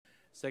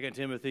2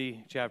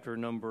 Timothy chapter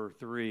number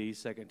 3,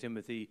 2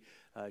 Timothy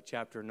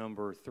chapter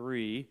number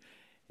 3,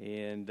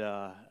 and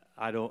I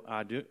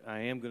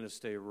am going to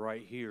stay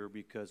right here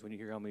because when you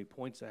hear how many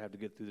points I have to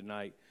get through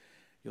tonight,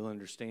 you'll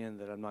understand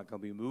that I'm not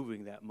going to be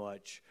moving that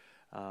much.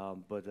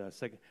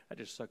 Second, I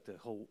just sucked the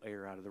whole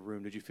air out of the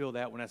room. Did you feel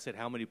that when I said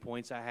how many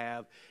points I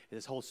have?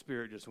 This whole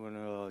spirit just went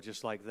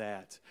just like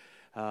that.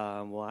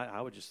 I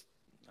would just.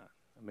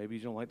 Maybe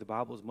you don't like the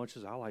Bible as much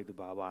as I like the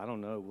Bible. I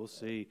don't know. We'll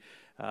see.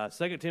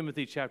 2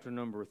 Timothy chapter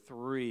number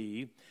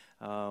 3.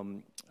 I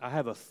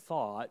have a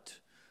thought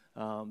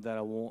that I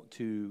want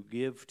to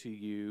give to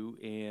you,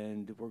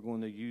 and we're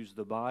going to use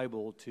the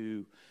Bible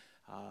to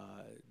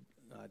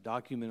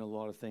document a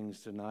lot of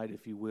things tonight,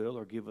 if you will,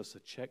 or give us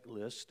a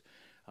checklist.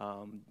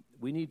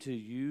 We need to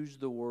use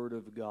the Word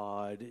of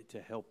God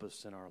to help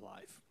us in our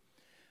life.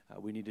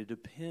 We need to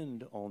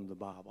depend on the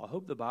Bible. I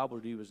hope the Bible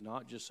to you is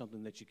not just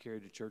something that you carry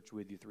to church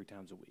with you 3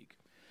 times a week.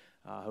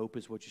 I hope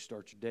it's what you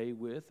start your day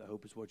with. I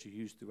hope it's what you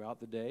use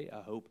throughout the day.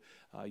 I hope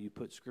you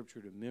put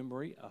Scripture to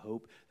memory. I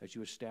hope that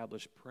you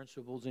establish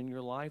principles in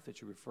your life that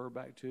you refer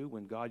back to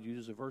when God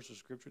uses a verse of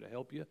Scripture to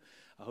help you.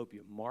 I hope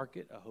you mark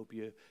it. I hope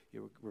you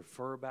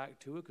refer back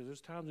to it, because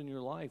there's times in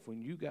your life when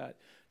you got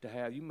to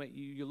have,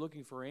 you're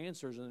looking for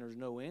answers and there's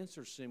no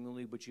answer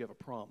seemingly, but you have a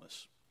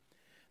promise.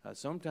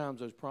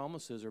 Sometimes those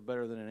promises are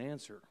better than an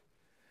answer,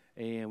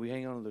 and we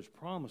hang on to those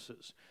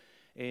promises.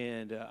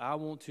 And I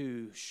want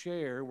to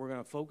share, we're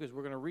going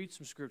to read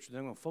some scripture, then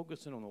I'm going to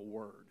focus in on the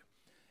Word.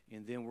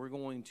 And then we're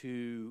going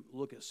to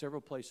look at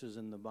several places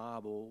in the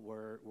Bible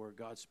where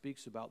God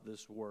speaks about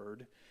this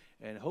Word,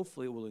 and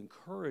hopefully it will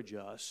encourage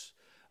us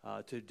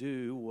to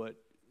do what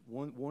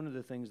one of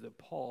the things that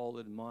Paul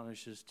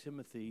admonishes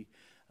Timothy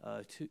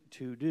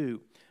to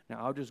do.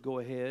 Now, I'll just go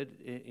ahead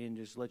and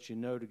just let you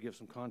know, to give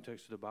some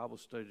context to the Bible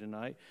study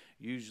tonight.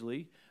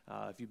 Usually,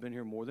 if you've been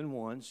here more than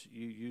once,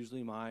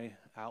 usually my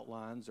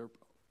outlines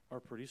are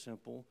pretty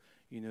simple.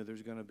 You know,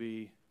 there's going to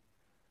be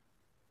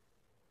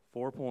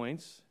 4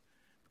 points,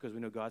 because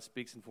we know God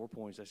speaks in 4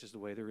 points. That's just the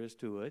way there is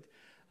to it.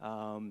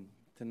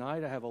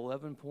 Tonight, I have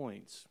 11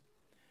 points.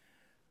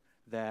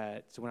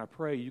 So when I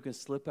pray, you can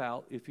slip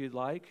out if you'd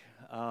like.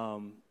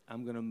 I'm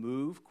going to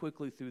move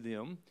quickly through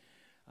them.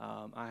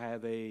 I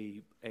have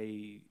these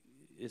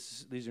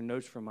are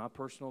notes from my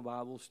personal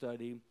Bible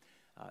study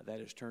that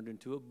is turned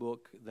into a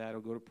book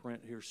that'll go to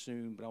print here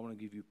soon, but I want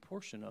to give you a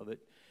portion of it.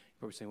 You're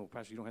probably saying, well,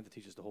 Pastor, you don't have to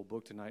teach us the whole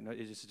book tonight. No,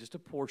 it's just a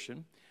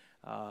portion.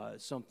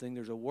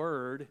 There's a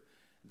word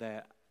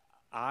that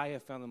I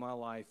have found in my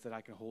life that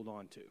I can hold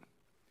on to.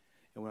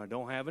 And when I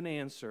don't have an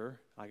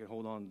answer, I can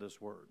hold on to this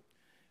word.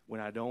 When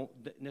I don't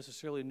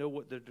necessarily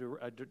know do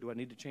I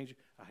need to change it,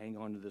 I hang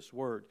on to this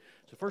word.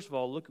 So first of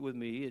all, look with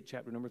me at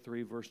chapter number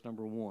 3, verse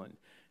number 1.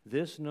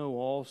 This know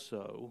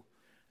also,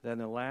 that in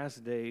the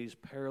last days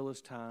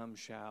perilous times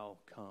shall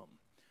come.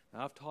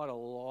 Now, I've taught a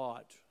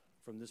lot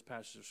from this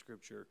passage of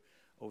Scripture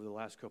over the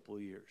last couple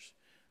of years.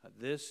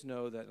 This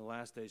know that in the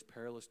last days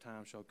perilous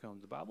times shall come.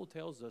 The Bible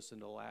tells us in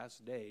the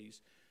last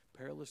days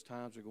perilous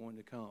times are going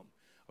to come.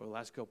 Over the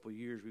last couple of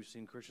years, we've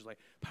seen Christians like,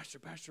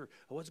 Pastor,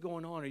 what's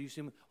going on? Are you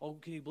seeing? Oh,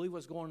 can you believe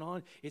what's going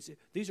on?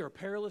 These are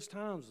perilous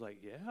times. Like,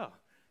 yeah,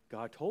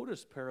 God told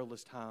us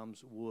perilous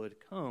times would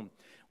come.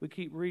 We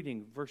keep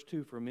reading, verse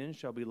 2, for men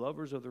shall be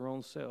lovers of their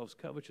own selves,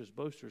 covetous,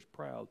 boasters,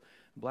 proud,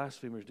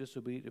 blasphemers,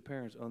 disobedient to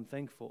parents,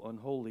 unthankful,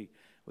 unholy,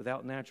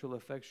 without natural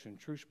affection,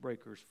 truce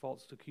breakers,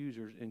 false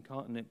accusers,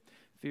 incontinent,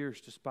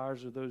 fierce,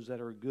 despisers of those that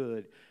are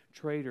good,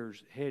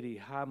 traitors, heady,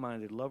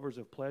 high-minded, lovers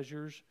of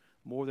pleasures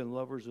more than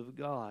lovers of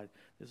God.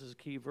 This is a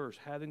key verse.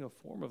 Having a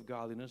form of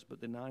godliness,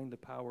 but denying the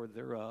power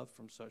thereof,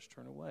 from such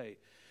turn away.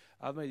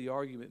 I've made the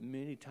argument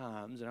many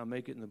times, and I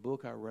make it in the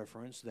book I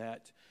reference,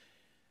 that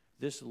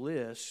this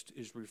list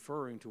is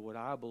referring to what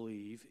I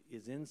believe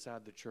is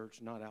inside the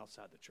church, not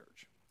outside the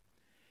church.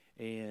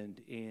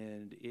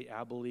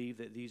 I believe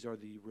that these are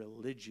the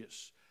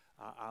religious.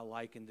 I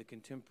liken the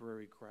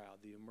contemporary crowd,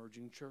 the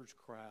emerging church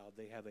crowd.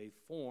 They have a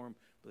form,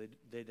 but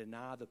they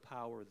deny the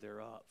power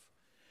thereof.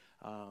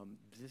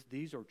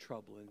 These are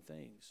troubling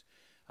things.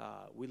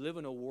 We live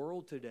in a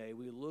world today,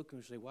 we look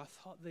and say, well, I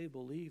thought they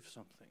believed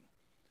something.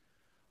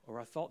 Or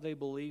I thought they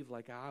believed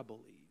like I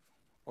believe.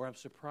 Or I'm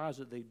surprised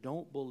that they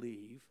don't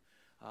believe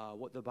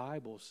what the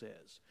Bible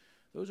says.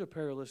 Those are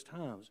perilous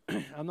times.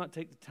 I'm not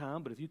taking the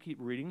time, but if you keep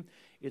reading,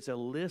 it's a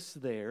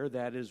list there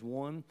that is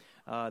one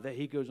that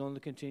he goes on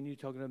to continue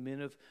talking to men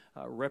of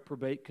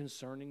reprobate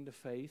concerning the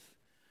faith.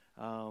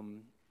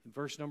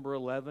 Verse number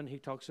 11, he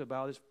talks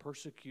about his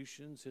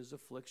persecutions, his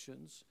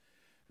afflictions.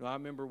 You know, I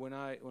remember when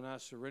I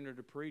surrendered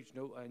to preach,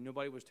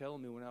 nobody was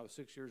telling me when I was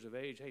 6 years of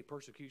age, hey,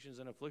 persecutions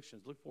and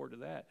afflictions, look forward to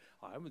that.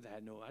 I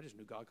just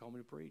knew God called me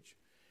to preach.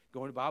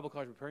 Going to Bible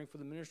college, preparing for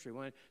the ministry.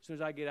 As soon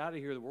as I get out of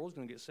here, the world's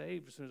going to get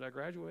saved as soon as I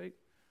graduate.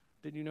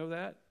 Didn't you know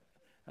that?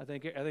 I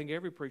think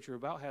every preacher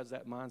about has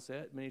that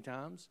mindset many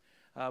times.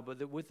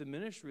 But with the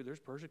ministry,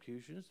 there's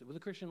persecutions. With the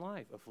Christian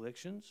life,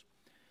 afflictions.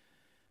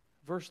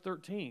 Verse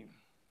 13.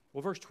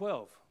 Well, verse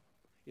 12.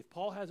 If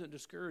Paul hasn't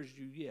discouraged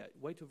you yet,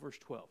 wait till verse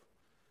 12.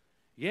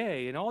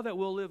 Yea, and all that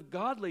will live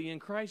godly in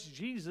Christ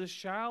Jesus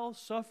shall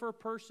suffer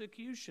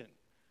persecution.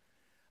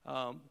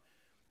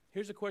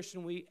 Here's a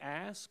question we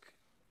ask.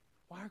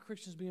 Why are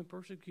Christians being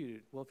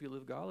persecuted? Well, if you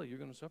live godly, you're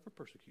going to suffer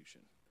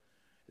persecution.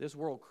 This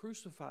world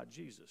crucified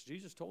Jesus.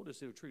 Jesus told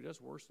us it would treat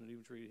us worse than it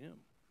even treated him.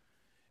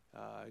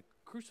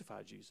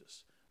 Crucified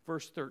Jesus.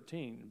 Verse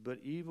 13, but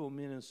evil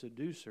men and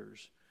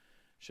seducers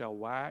shall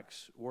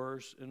wax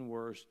worse and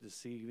worse,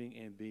 deceiving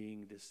and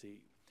being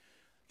deceived.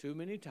 Too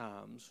many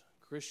times,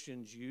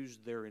 Christians use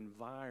their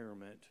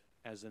environment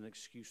as an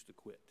excuse to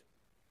quit.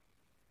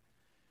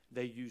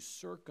 They use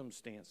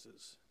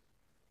circumstances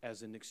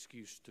as an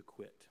excuse to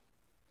quit.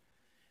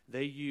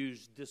 They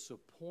use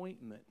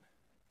disappointment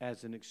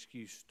as an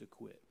excuse to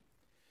quit.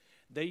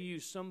 They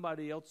use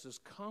somebody else's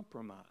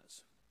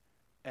compromise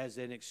as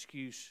an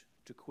excuse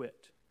to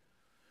quit.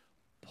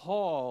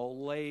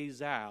 Paul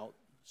lays out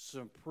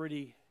some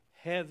pretty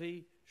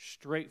heavy,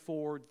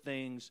 straightforward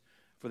things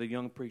for the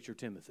young preacher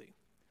Timothy.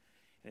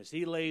 As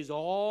he lays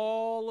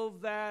all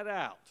of that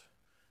out,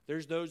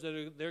 there's those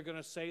that they're going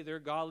to say they're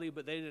godly,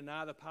 but they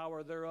deny the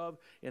power thereof.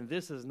 And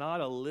this is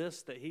not a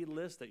list that he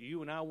lists that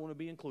you and I want to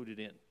be included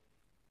in.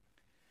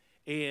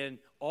 And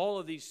all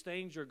of these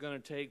things are going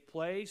to take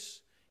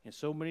place. And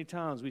so many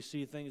times we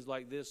see things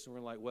like this and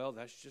we're like, well,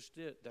 that's just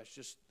it.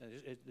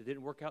 It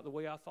didn't work out the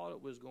way I thought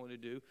it was going to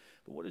do.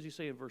 But what does he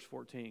say in verse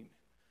 14?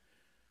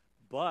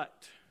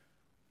 But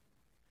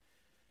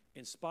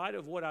in spite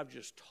of what I've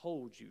just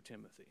told you,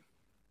 Timothy,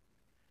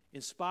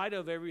 in spite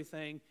of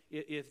everything,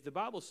 if the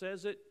Bible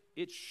says it,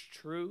 it's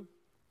true.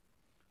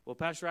 Well,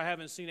 Pastor, I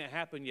haven't seen it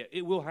happen yet.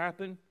 It will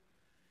happen.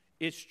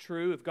 It's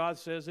true. If God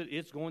says it,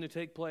 it's going to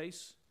take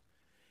place.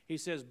 He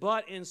says,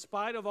 but in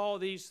spite of all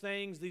these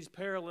things, these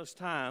perilous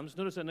times,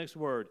 notice that next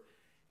word,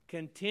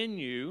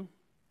 continue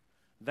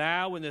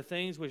thou in the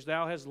things which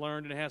thou hast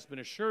learned and hast been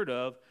assured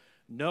of,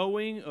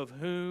 knowing of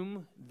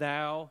whom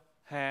thou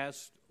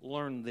hast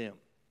learned them.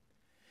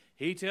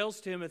 He tells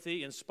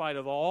Timothy, in spite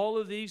of all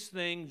of these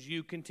things,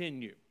 you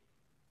continue.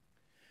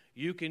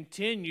 You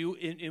continue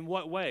in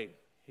what way?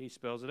 He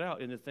spells it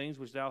out. In the things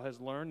which thou hast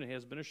learned and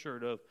hast been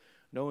assured of,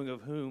 knowing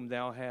of whom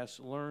thou hast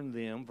learned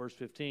them. Verse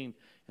 15,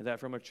 and that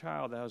from a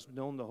child thou hast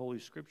known the Holy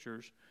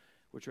Scriptures,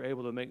 which are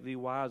able to make thee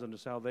wise unto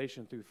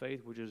salvation through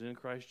faith which is in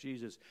Christ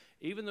Jesus.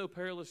 Even though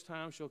perilous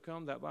times shall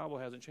come, that Bible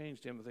hasn't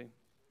changed, Timothy.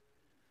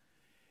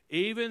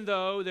 Even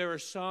though there are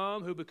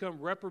some who become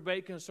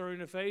reprobate concerning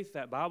the faith,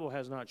 that Bible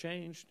has not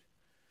changed.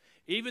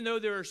 Even though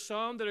there are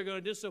some that are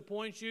going to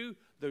disappoint you,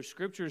 those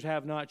Scriptures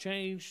have not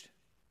changed.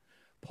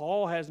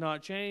 Paul has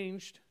not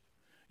changed.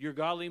 Your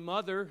godly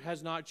mother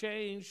has not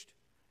changed.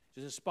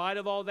 Just in spite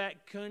of all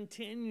that,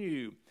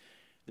 continue.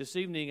 This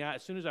evening,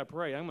 as soon as I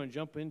pray, I'm going to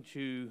jump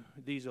into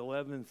these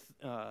 11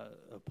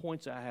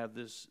 points I have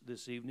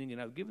this evening,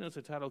 and I've given us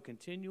a title,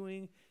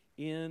 Continuing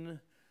in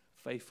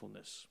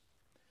Faithfulness.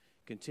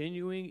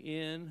 Continuing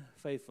in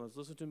Faithfulness.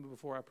 Listen to me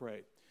before I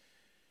pray.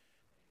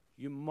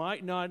 You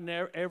might not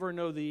ever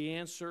know the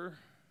answer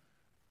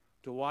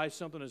to why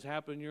something has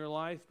happened in your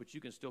life, but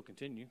you can still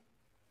continue.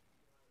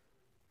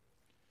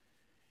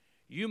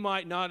 You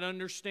might not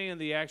understand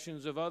the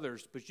actions of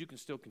others, but you can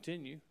still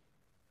continue.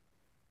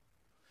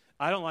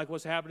 I don't like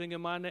what's happening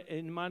in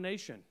my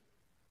nation.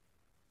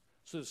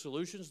 So the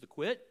solution is to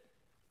quit?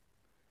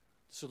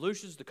 The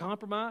solution is to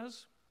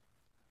compromise?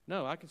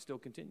 No, I can still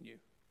continue.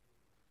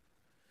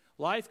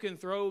 Life can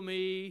throw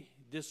me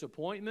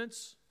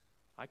disappointments.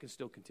 I can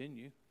still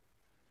continue.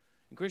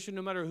 And Christian,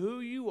 no matter who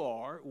you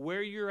are,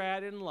 where you're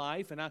at in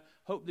life, and I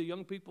hope the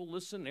young people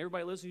listen,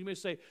 everybody listen, you may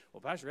say,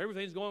 well, Pastor,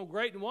 everything's going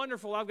great and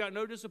wonderful. I've got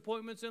no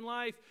disappointments in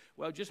life.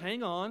 Well, just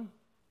hang on.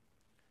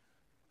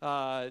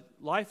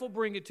 Life will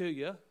bring it to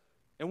you.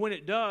 And when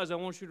it does, I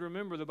want you to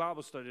remember the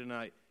Bible study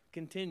tonight.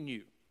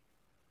 Continue.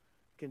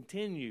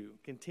 Continue.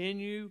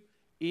 Continue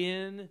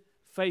in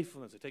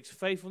faithfulness. It takes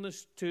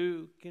faithfulness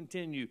to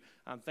continue.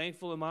 I'm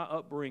thankful in my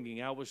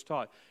upbringing. I was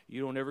taught,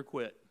 you don't ever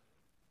quit.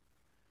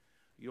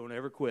 You don't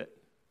ever quit.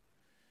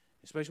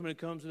 Especially when it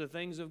comes to the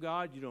things of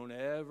God, you don't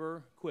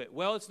ever quit.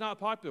 Well, it's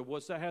not popular.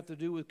 What's that have to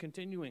do with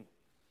continuing?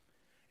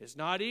 It's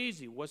not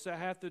easy. What's that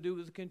have to do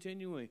with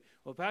continuing?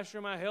 Well,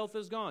 Pastor, my health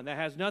is gone. That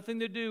has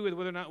nothing to do with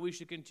whether or not we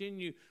should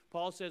continue.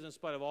 Paul says, in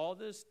spite of all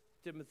this,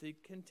 Timothy,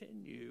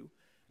 continue.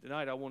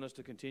 Tonight, I want us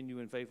to continue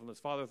in faithfulness.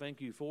 Father, thank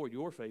you for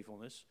your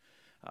faithfulness.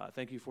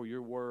 Thank you for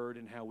your word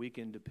and how we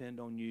can depend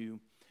on you.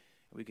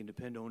 We can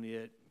depend on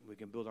it. We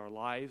can build our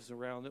lives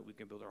around it. We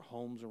can build our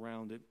homes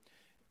around it.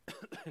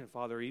 And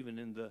Father, even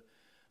in the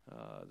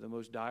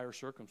most dire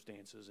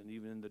circumstances and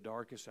even in the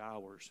darkest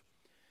hours,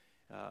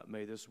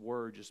 may this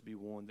word just be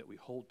one that we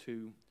hold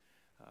to.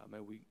 May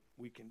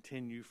we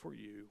continue for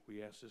you.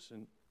 We ask this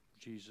in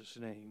Jesus'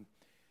 name.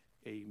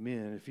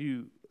 Amen. If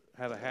you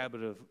have a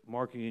habit of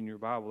marking in your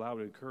Bible, I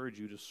would encourage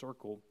you to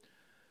circle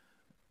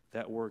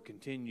that word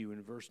continue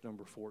in verse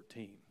number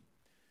 14.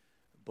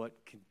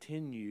 But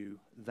continue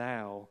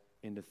thou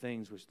in the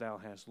things which thou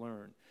hast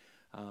learned.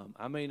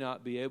 I may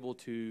not be able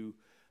to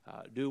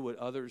do what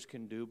others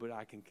can do, but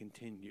I can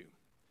continue.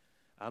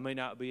 I may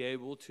not be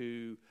able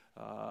to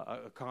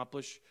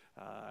accomplish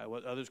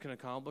what others can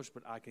accomplish,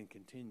 but I can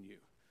continue.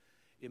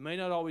 It may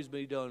not always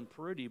be done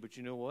pretty, but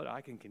you know what?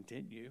 I can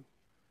continue.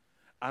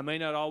 I may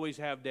not always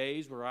have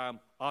days where I'm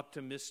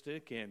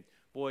optimistic and,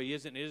 boy,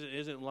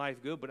 isn't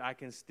life good, but I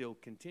can still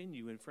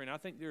continue. And friend, I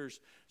think there's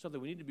something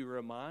we need to be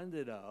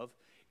reminded of.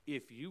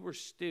 If you are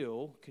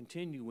still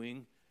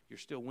continuing, you're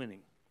still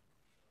winning.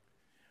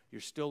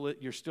 You're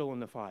still in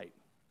the fight.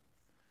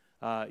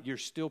 You're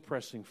still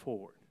pressing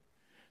forward.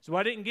 So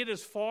I didn't get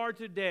as far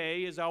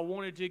today as I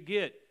wanted to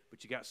get,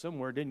 but you got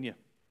somewhere, didn't you?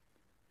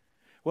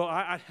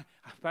 Well,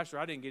 Pastor,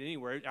 I didn't get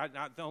anywhere.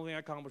 The only thing I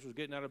accomplished was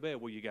getting out of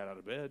bed. Well, you got out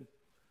of bed.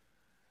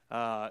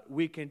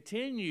 We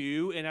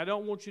continue, and I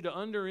don't want you to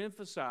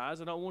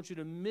underemphasize, I don't want you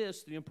to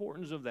miss the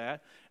importance of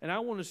that. And I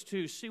want us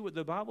to see what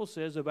the Bible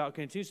says about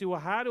continue. See, well,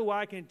 how do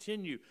I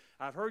continue?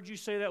 I've heard you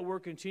say that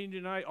word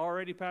continue tonight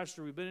already,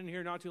 Pastor. We've been in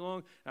here not too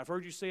long. I've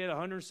heard you say it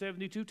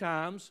 172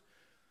 times.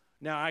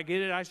 Now, I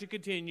get it. I should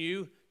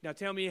continue. Now,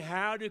 tell me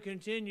how to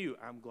continue.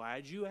 I'm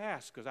glad you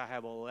asked, because I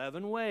have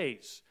 11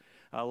 ways,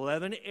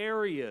 11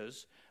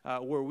 areas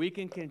where we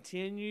can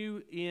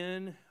continue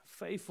in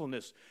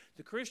faithfulness.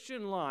 The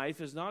Christian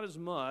life is not as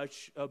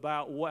much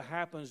about what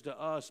happens to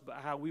us, but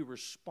how we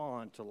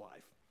respond to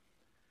life,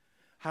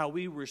 how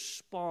we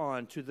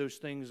respond to those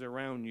things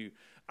around you.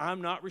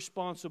 I'm not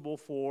responsible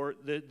for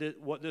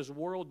what this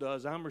world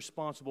does. I'm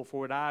responsible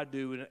for what I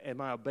do, and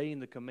am I obeying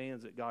the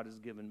commands that God has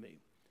given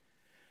me?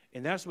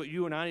 And that's what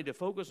you and I need to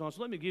focus on.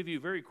 So let me give you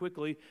very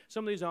quickly,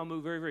 some of these I'll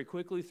move very, very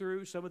quickly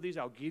through. Some of these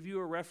I'll give you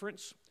a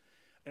reference,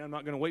 and I'm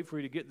not going to wait for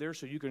you to get there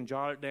so you can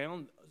jot it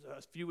down.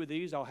 A few of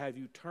these I'll have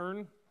you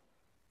turn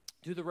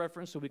to the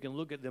reference so we can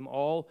look at them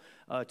all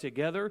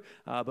together.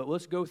 But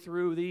let's go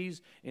through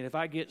these, and if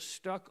I get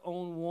stuck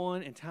on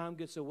one and time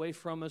gets away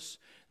from us,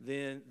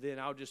 then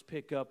I'll just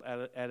pick up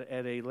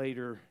at a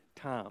later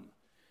time,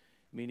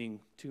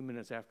 meaning 2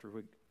 minutes after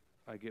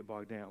I get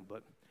bogged down.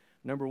 But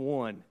number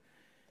one,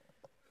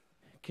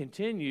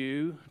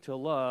 continue to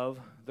love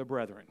the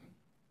brethren.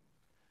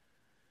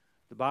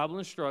 The Bible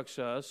instructs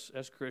us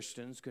as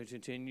Christians to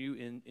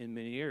continue in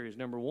many areas.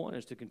 Number one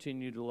is to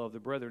continue to love the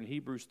brethren.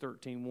 Hebrews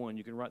 13:1.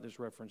 You can write this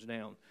reference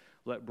down.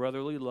 Let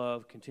brotherly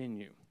love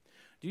continue.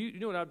 Do you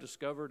know what I've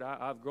discovered?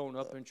 I've grown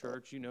up in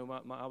church. You know,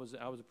 I was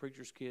a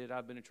preacher's kid.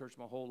 I've been in church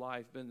my whole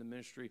life, been in the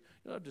ministry. You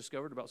know what I've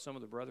discovered about some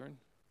of the brethren?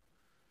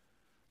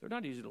 They're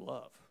not easy to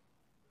love.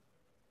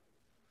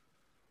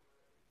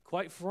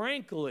 Quite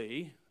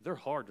frankly, they're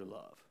hard to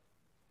love.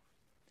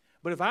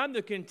 But if I'm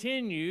to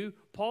continue,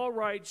 Paul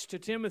writes to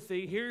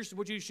Timothy, here's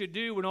what you should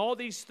do when all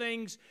these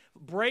things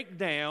break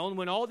down,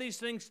 when all these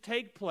things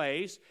take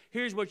place,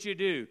 here's what you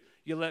do.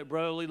 You let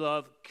brotherly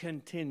love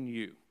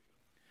continue.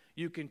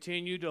 You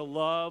continue to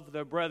love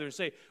the brethren.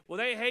 Say, well,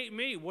 they hate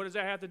me. What does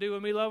that have to do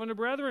with me loving the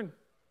brethren?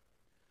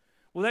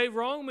 Well, they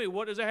wronged me.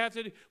 What does that have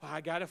to do? Well, I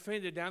got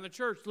offended down the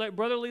church. Let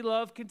brotherly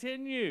love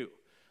continue.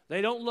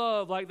 They don't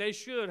love like they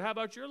should. How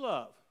about your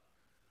love?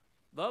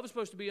 Love is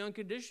supposed to be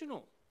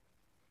unconditional.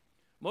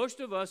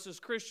 Most of us as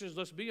Christians,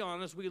 let's be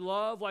honest, we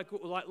love like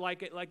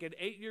an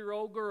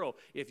 8-year-old girl.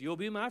 If you'll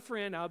be my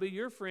friend, I'll be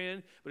your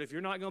friend. But if you're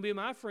not going to be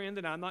my friend,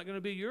 then I'm not going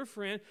to be your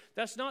friend.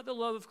 That's not the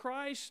love of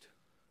Christ.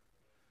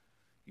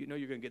 You know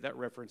you're going to get that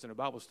reference in a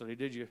Bible study,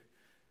 did you?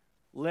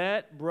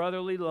 Let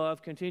brotherly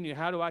love continue.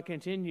 How do I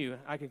continue?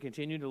 I can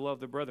continue to love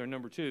the brethren.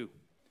 Number 2,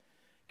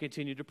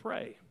 continue to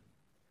pray.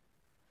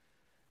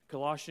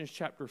 Colossians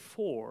chapter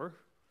 4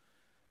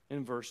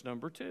 and verse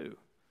number 2.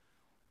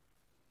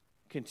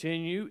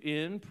 Continue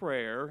in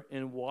prayer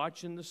and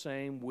watch in the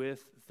same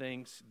with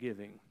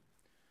thanksgiving.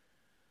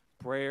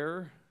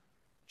 Prayer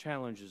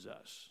challenges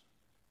us.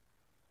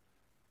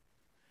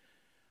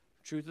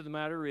 Truth of the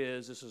matter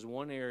is, this is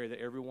one area that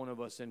every one of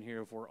us in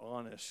here, if we're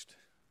honest,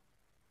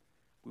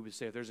 we would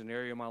say if there's an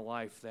area of my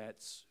life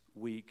that's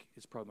weak,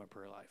 it's probably my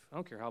prayer life. I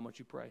don't care how much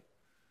you pray.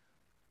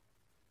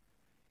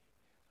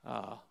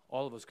 All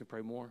of us could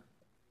pray more.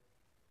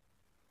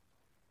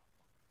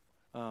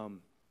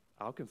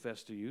 I'll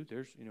confess to you,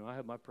 I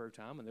have my prayer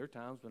time, and there are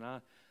times when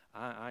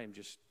I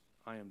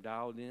am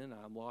dialed in,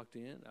 I'm locked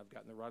in, I've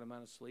gotten the right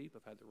amount of sleep,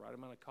 I've had the right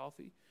amount of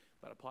coffee,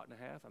 about a pot and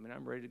a half.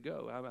 I'm ready to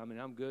go.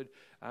 I'm good,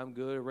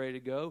 ready to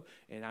go,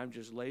 and I'm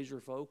just laser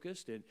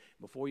focused. And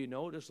before you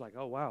know it, it's like,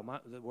 oh wow,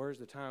 where's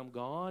the time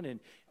gone?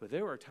 But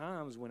there are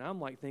times when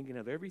I'm like thinking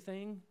of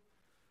everything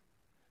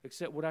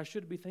except what I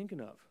should be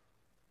thinking of.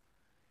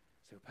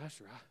 I say,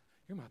 Pastor,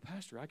 you're my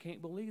pastor. I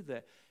can't believe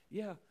that.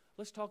 Yeah.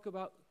 Let's talk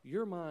about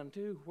your mind,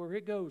 too, where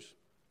it goes.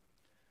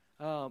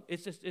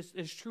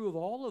 It's true of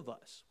all of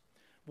us.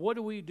 What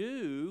do we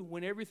do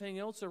when everything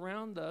else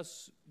around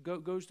us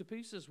goes to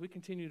pieces? We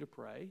continue to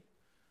pray.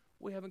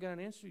 We haven't got an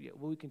answer yet.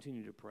 Well, we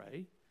continue to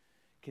pray.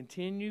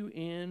 Continue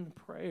in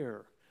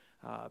prayer.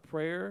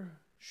 Prayer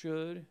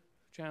should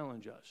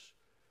challenge us.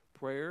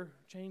 Prayer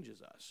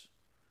changes us.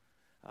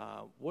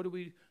 What do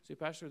we say,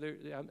 Pastor,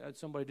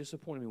 somebody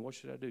disappointed me. What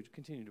should I do?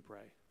 Continue to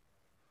pray.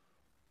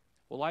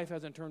 Well, life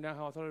hasn't turned out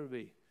how I thought it would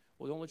be.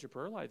 Well, don't let your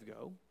prayer life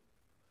go.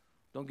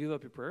 Don't give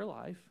up your prayer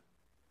life.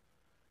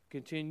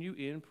 Continue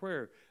in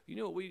prayer. You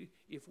know,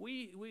 if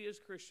we as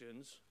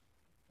Christians,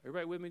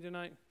 everybody with me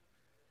tonight?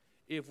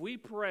 If we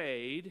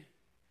prayed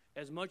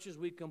as much as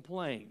we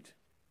complained,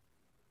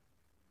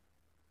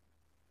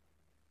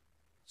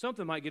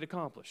 something might get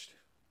accomplished.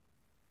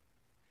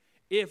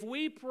 If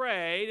we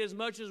prayed as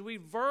much as we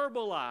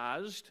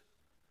verbalized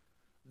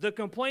the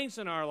complaints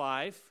in our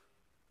life,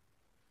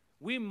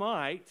 we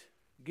might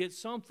get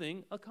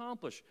something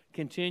accomplished.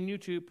 Continue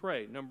to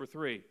pray. Number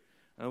 3.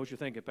 I know what you're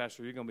thinking,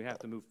 Pastor. You're going to have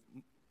to move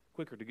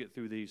quicker to get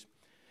through these.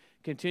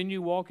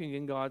 Continue walking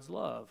in God's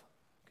love.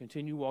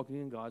 Continue walking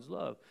in God's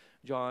love.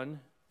 John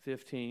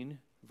 15,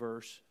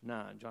 verse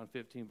 9. John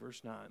 15,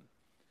 verse 9.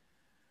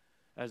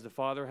 As the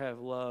Father hath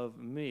loved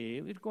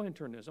me. Go ahead and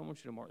turn this. I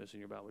want you to mark this in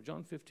your Bible.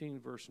 John 15,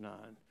 verse 9.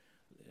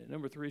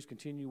 Number 3 is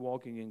continue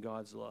walking in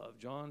God's love.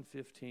 John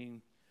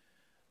 15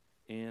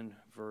 and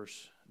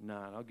verse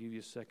 9. I'll give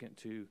you a second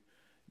to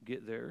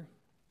get there.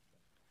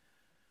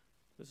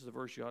 This is a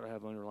verse you ought to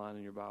have underlined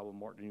in your Bible,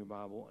 marked in your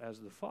Bible. As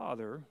the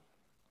Father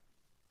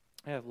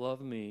hath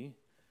loved me,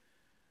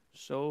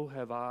 so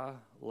have I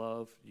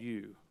loved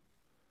you.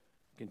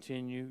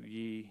 Continue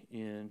ye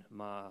in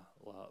my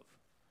love.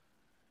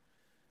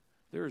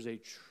 There is a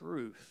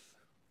truth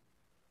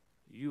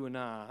you and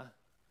I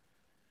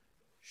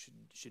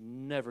should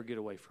never get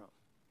away from.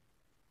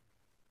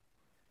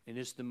 And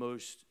it's the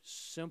most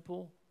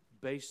simple,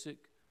 basic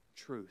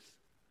truth.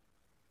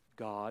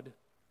 God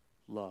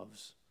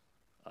loves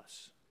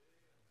us.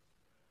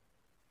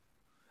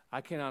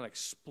 I cannot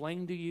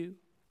explain to you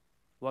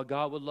why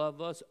God would love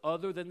us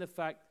other than the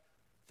fact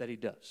that He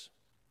does.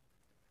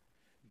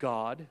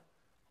 God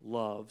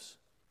loves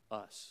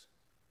us.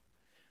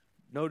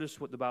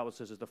 Notice what the Bible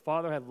says. As the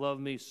Father hath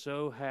loved me,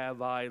 so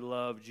have I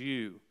loved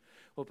you.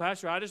 Well,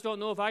 Pastor, I just don't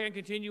know if I can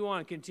continue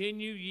on.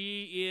 Continue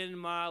ye in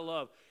my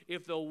love.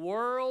 If the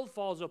world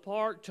falls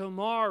apart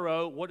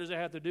tomorrow, what does it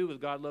have to do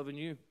with God loving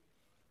you?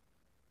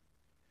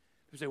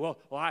 You say, well,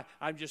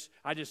 I just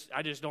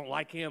don't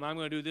like Him. I'm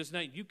going to do this and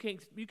that. You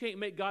can't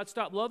make God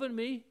stop loving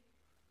me.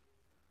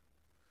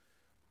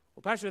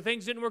 Well, Pastor,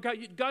 things didn't work out.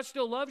 God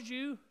still loves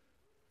you.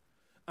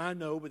 I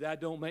know, but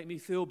that don't make me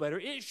feel better.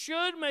 It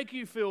should make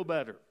you feel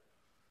better.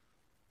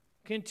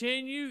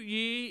 Continue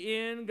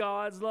ye in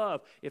God's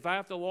love. If I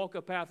have to walk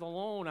a path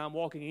alone, I'm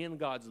walking in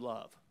God's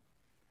love.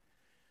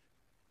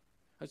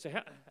 I'd say,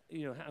 I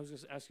was going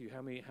to ask you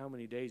how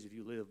many days have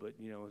you lived, but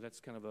that's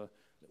kind of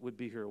would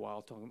be here a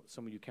while. Talking about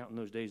some of you counting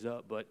those days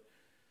up, but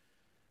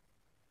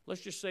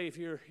let's just say if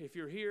you're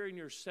here and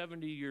you're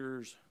 70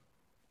 years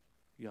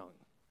young,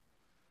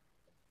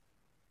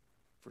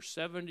 for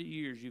 70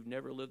 years you've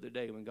never lived a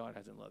day when God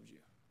hasn't loved you.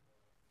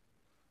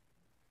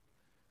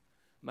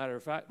 Matter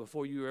of fact,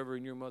 before you were ever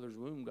in your mother's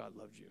womb, God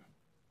loved you.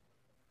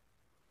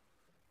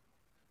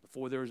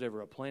 Before there was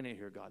ever a planet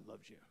here, God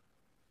loved you.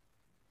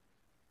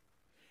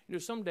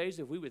 Some days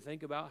if we would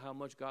think about how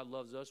much God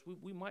loves us,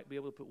 we might be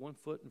able to put one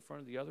foot in front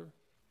of the other.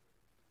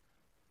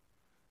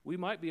 We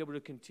might be able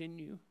to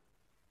continue.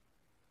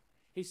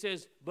 He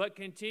says, but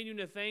continue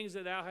the things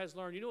that thou hast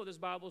learned. You know what this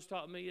Bible's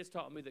taught me? It's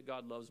taught me that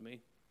God loves me.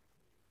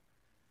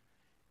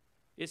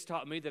 It's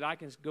taught me that I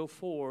can go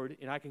forward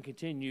and I can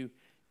continue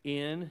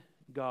in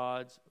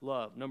God's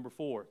love. Number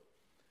 4.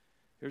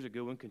 Here's a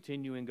good one.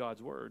 Continue in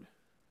God's word.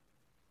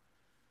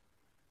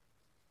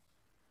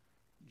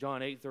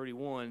 John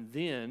 8:31.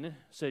 Then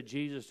said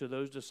Jesus to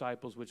those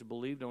disciples which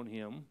believed on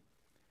him,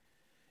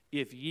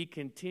 if ye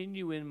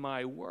continue in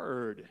my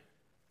word,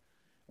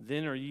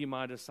 then are ye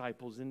my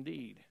disciples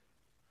indeed.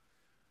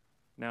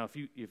 Now,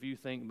 if you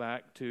think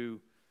back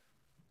to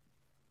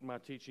my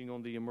teaching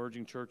on the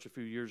emerging church a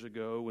few years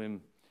ago,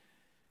 and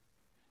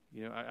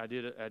I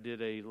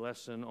did a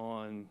lesson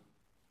on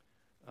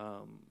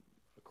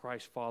a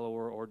Christ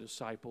follower or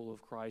disciple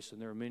of Christ,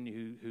 and there are many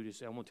who just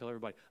say, I'm going to tell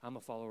everybody, I'm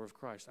a follower of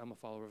Christ. I'm a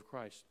follower of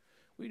Christ.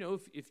 Well,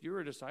 if you're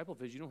a disciple of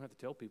His, you don't have to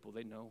tell people.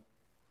 They know.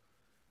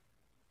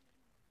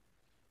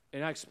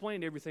 And I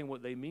explained everything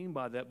what they mean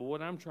by that, but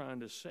what I'm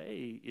trying to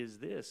say is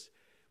this.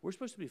 We're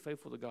supposed to be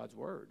faithful to God's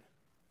word.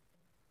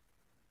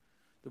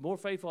 The more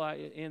faithful I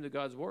am to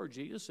God's word,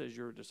 Jesus says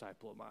you're a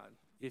disciple of mine.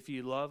 If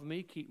you love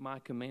me, keep my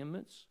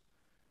commandments.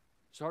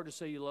 It's hard to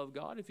say you love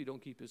God if you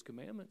don't keep His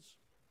commandments.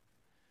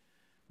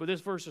 But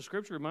this verse of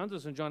Scripture reminds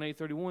us in John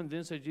 8:31,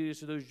 then said Jesus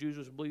to those Jews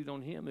which believed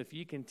on him, if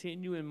ye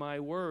continue in my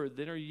word,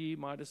 then are ye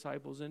my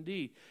disciples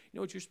indeed. You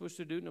know what you're supposed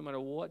to do no matter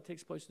what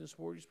takes place in this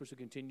world? You're supposed to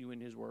continue in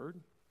His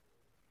word.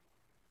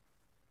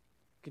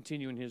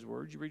 Continue in His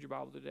word. Did you read your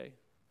Bible today? Did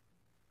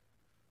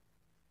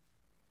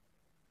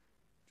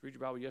you read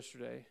your Bible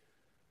yesterday?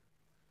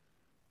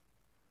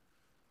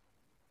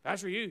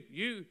 Pastor,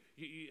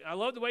 I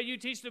love the way you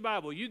teach the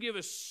Bible. You give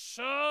us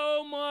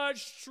so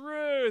much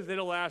truth,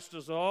 it'll last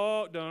us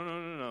all.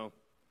 No.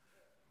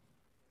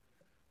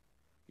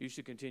 You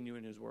should continue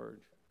in His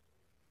word.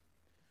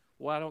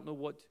 Well, I don't know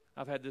what,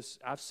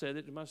 I've said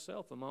it to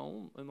myself in my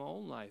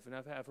own life, and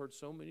I've heard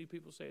so many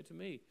people say it to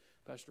me,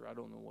 Pastor, I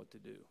don't know what to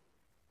do.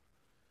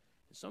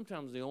 And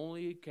sometimes the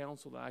only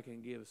counsel that I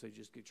can give is say,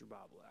 just get your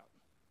Bible out.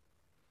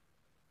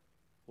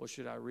 What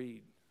should I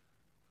read?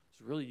 Is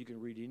So really, you can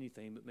read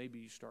anything, but maybe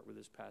you start with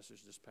this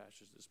passage, this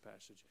passage, this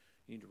passage.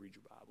 You need to read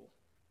your Bible.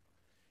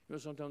 You know,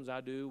 sometimes I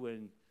do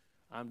when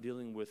I'm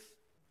dealing with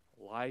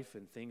life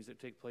and things that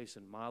take place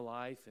in my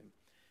life and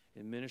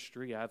in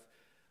ministry. I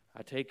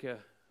take a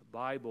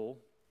Bible.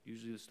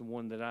 Usually, it's the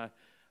one that I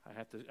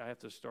have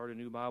to start a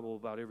new Bible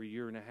about every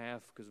year and a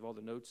half because of all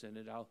the notes in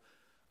it.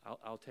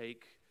 I'll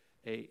take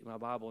my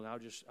Bible and I'll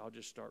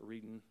just start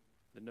reading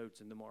the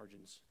notes in the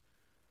margins.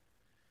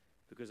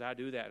 Because I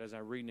do that as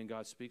I'm reading and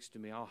God speaks to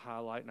me. I'll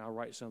highlight and I'll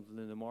write something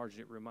in the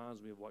margin. It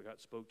reminds me of what God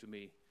spoke to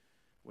me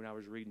when I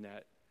was reading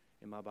that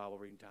in my Bible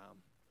reading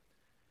time.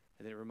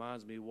 And then it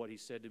reminds me of what he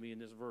said to me in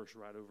this verse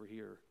right over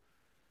here.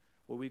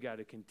 Well, we got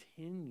to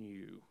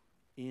continue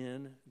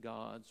in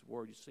God's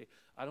Word. You say,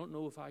 I don't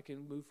know if I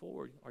can move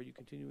forward. Are you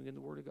continuing in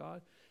the Word of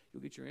God?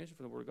 You'll get your answer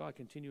from the Word of God.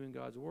 Continue in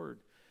God's Word.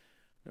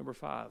 Number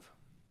 5,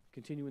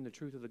 continue in the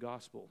truth of the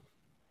gospel.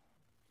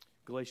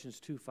 Galatians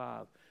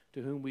 2:5,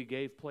 to whom we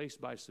gave place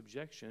by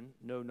subjection,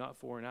 no, not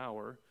for an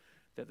hour,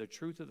 that the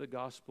truth of the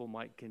gospel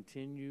might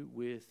continue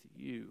with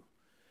you.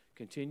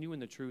 Continue in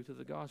the truth of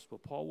the gospel.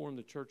 Paul warned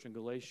the church in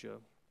Galatia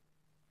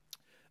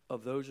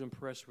of those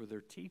impressed with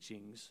their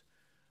teachings,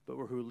 but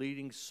were who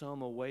leading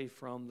some away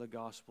from the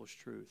gospel's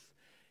truth.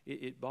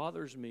 It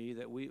bothers me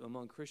that we,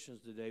 among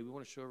Christians today, we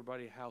want to show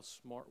everybody how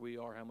smart we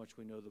are, how much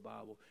we know the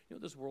Bible. You know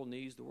what this world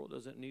needs? The world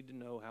doesn't need to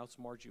know how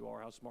smart you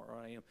are, how smart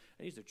I am.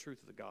 It needs the truth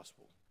of the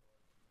gospel.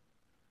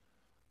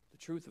 The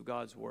truth of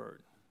God's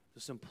Word. The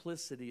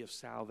simplicity of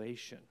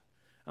salvation.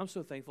 I'm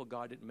so thankful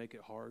God didn't make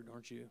it hard,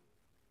 aren't you?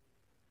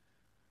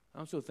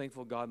 I'm so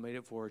thankful God made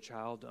it for a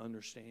child to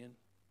understand.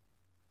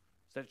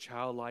 It's that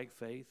childlike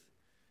faith.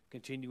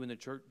 Continue in the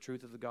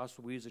truth of the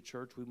gospel. We as a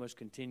church, we must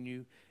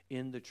continue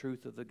in the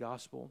truth of the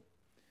gospel.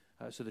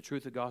 So the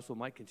truth of the gospel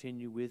might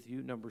continue with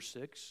you. Number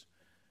 6.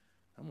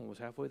 I'm almost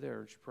halfway there.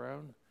 Aren't you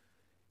proud?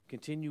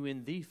 Continue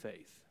in the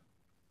faith.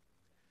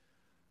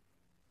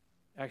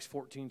 Acts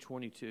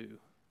 14:22.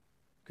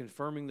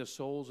 Confirming the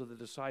souls of the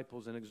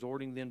disciples and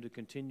exhorting them to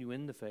continue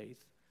in the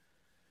faith,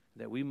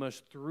 that we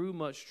must through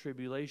much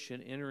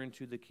tribulation enter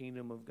into the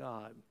kingdom of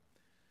God.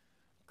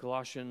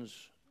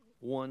 Colossians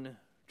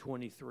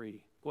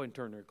 1:23. Go ahead and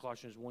turn there.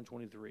 Colossians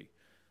 1:23.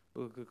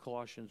 Book of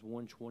Colossians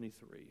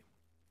 1:23.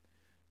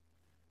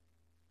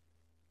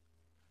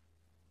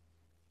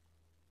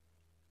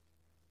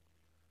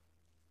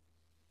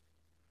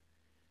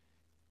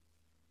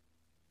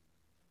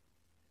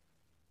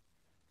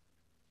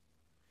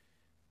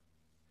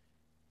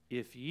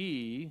 If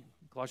ye,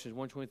 Colossians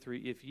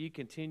 1:23, if ye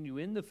continue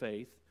in the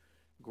faith,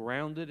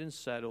 grounded and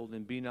settled,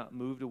 and be not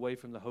moved away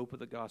from the hope of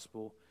the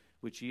gospel,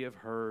 which ye have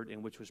heard,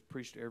 and which was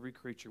preached to every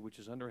creature which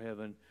is under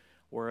heaven,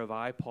 whereof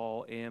I,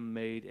 Paul, am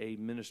made a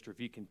minister. If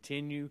ye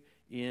continue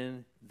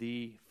in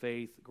the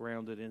faith,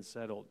 grounded and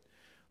settled.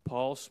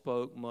 Paul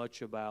spoke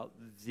much about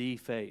the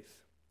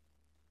faith.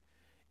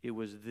 It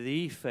was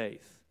the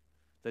faith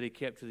that he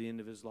kept to the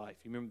end of his life.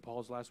 You remember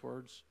Paul's last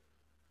words?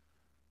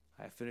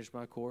 I have finished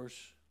my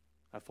course.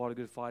 I fought a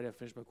good fight. I have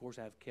finished my course.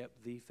 I have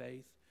kept the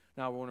faith.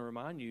 Now, I want to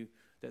remind you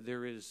that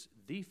there is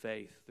the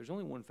faith. There's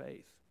only one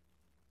faith.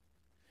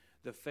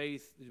 The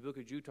faith, the book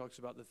of Jude talks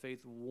about the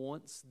faith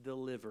once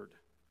delivered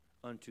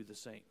unto the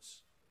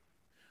saints.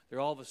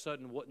 There all of a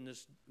sudden, what in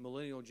this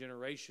millennial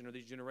generation or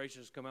these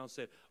generations come out and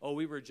said, oh,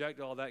 we reject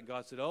all that. And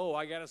God said, oh,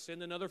 I got to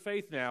send another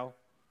faith now.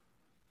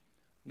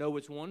 No,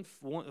 it's one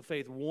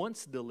faith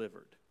once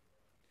delivered.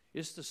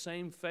 It's the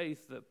same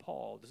faith that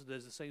Paul, this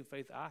is the same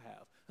faith I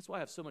have. That's why I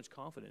have so much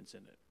confidence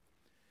in it.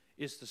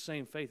 It's the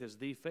same faith as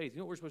the faith. You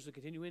know what we're supposed to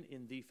continue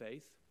in the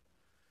faith?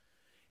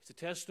 It's a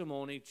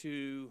testimony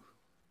to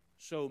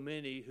so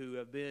many who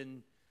have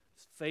been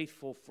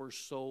faithful for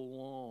so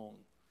long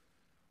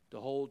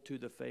to hold to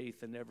the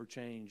faith and never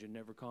change and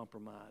never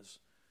compromise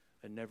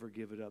and never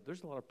give it up.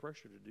 There's a lot of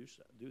pressure to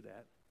do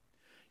that.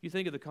 You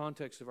think of the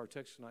context of our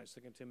text tonight,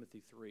 2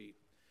 Timothy 3.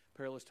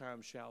 Perilous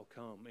times shall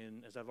come.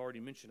 And as I've already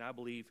mentioned, I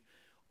believe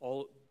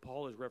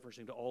Paul is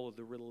referencing to all of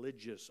the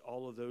religious,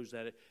 all of those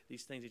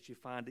these things that you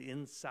find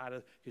inside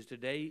of, because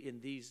today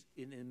in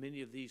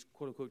many of these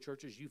quote-unquote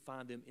churches, you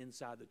find them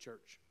inside the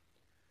church.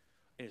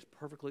 And it's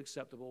perfectly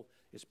acceptable.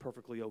 It's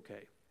perfectly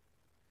okay.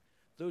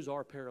 Those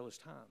are perilous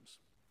times.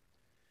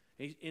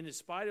 And in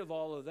spite of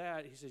all of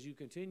that, he says you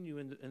continue,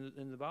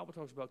 and the Bible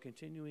talks about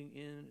continuing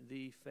in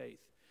the faith.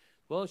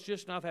 Well, it's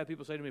just not, I've had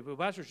people say to me, well,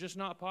 Pastor, it's just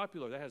not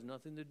popular. That has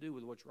nothing to do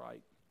with what's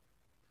right.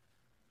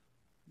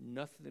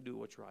 Nothing to do with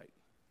what's right.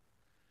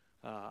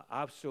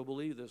 I still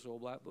believe this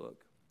old black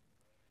book.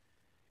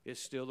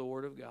 It's still the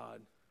Word of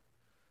God.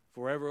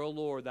 Forever, O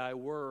Lord, thy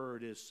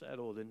word is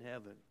settled in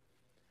heaven.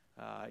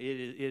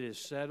 It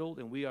is settled,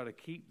 and we ought to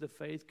keep the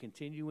faith,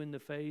 continue in the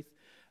faith.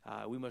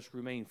 We must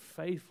remain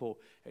faithful.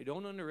 Hey,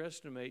 don't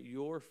underestimate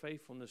your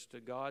faithfulness to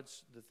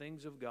the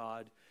things of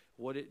God,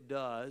 what it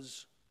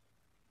does.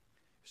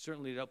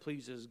 Certainly that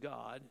pleases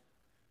God,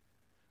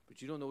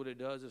 but you don't know what it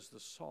does. It's the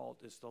salt,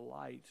 it's the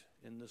light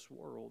in this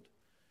world.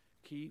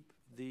 Keep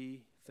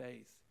the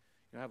faith.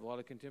 I have a lot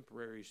of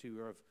contemporaries who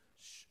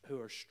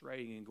are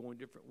straying and going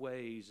different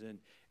ways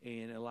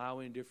and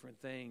allowing different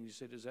things. You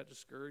say, does that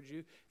discourage you?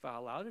 If I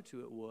allowed it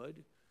to, it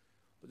would.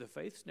 But the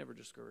faith's never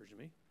discouraged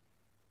me.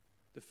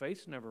 The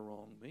faith's never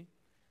wronged me.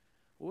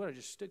 Well, I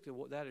just stick to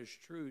what that is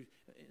true.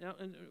 Now,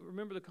 and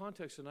remember the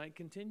context tonight.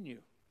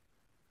 Continue.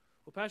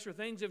 Well, Pastor,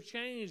 things have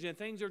changed and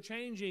things are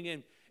changing,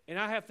 and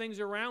I have things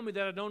around me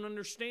that I don't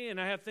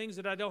understand. I have things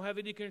that I don't have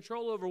any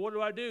control over.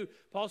 What do?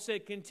 Paul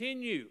said,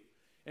 continue.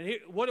 And here,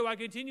 what do I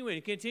continue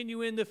in?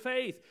 Continue in the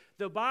faith.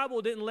 The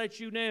Bible didn't let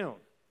you down.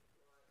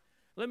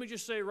 Let me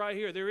just say right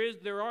here,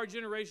 there are a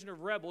generation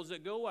of rebels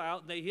that go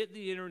out and they hit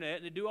the internet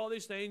and they do all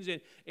these things,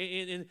 and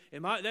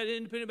that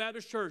Independent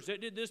Baptist Church that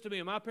did this to me,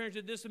 and my parents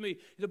did this to me.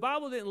 The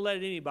Bible didn't let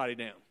anybody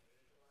down.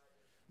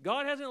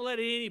 God hasn't let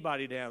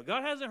anybody down.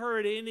 God hasn't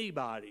hurt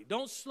anybody.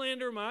 Don't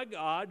slander my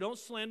God. Don't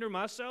slander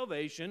my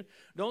salvation.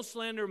 Don't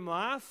slander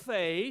my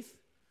faith.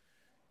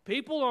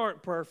 People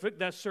aren't perfect.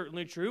 That's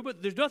certainly true,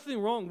 but there's nothing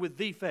wrong with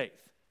the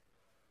faith.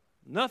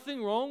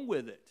 Nothing wrong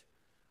with it.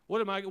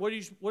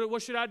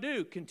 What should I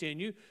do?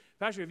 Continue.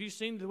 Pastor, have you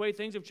seen the way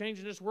things have changed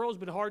in this world? It's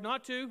been hard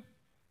not to.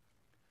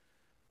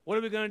 What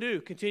are we going to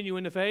do? Continue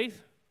in the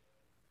faith?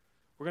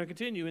 We're going to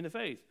continue in the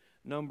faith.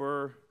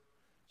 Number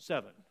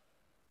 7.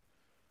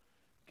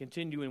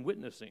 Continue in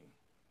witnessing.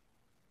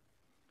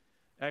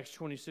 Acts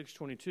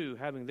 26:22,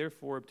 having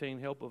therefore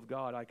obtained help of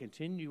God, I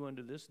continue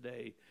unto this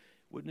day,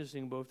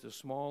 witnessing both to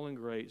small and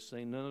great,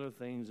 saying none other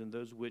things than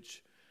those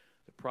which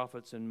the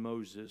prophets and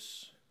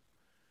Moses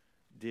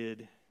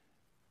did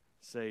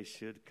say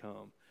should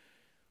come.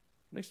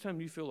 Next time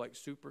you feel like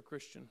super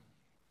Christian,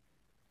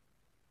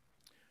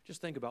 just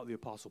think about the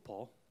Apostle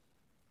Paul.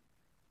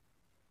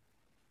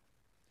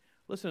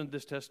 Listen to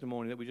this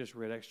testimony that we just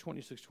read, Acts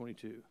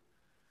 26:22.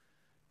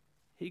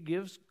 He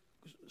gives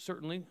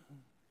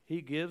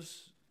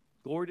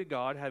glory to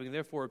God, having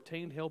therefore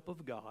obtained help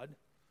of God.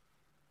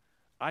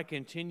 I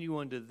continue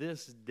unto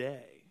this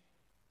day,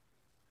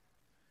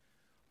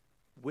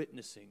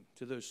 witnessing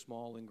to those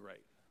small and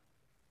great.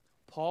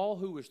 Paul,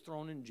 who was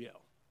thrown in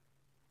jail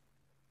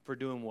for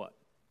doing what?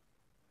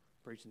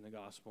 Preaching the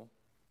gospel.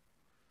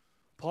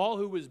 Paul,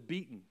 who was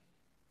beaten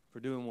for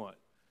doing what?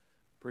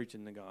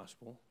 Preaching the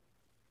gospel.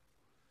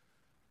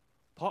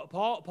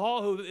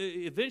 Paul, who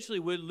eventually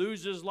would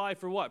lose his life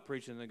for what?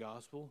 Preaching the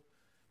gospel.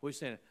 Well, he's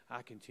saying,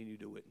 I continue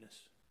to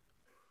witness.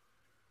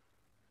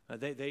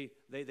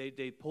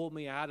 They pulled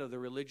me out of the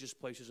religious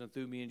places and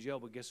threw me in jail,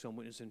 but guess who I'm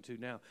witnessing to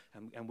now?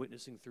 I'm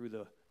witnessing through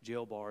the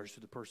jail bars to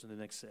the person in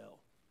the next cell.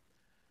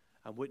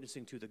 I'm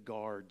witnessing to the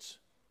guards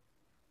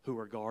who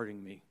are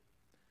guarding me.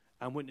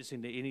 I'm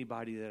witnessing to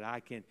anybody that I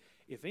can.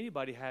 If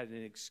anybody had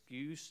an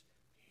excuse,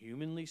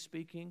 humanly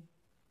speaking,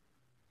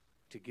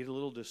 to get a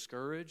little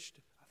discouraged,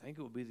 I think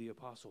it would be the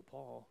Apostle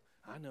Paul.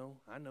 I know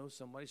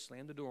somebody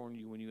slammed the door on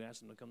you when you asked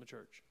them to come to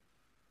church.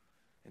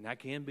 And that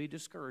can be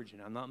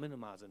discouraging. I'm not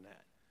minimizing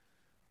that.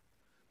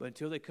 But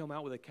until they come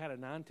out with a cat of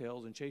nine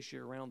tails and chase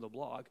you around the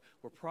block,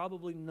 we're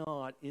probably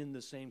not in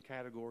the same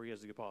category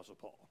as the Apostle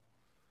Paul.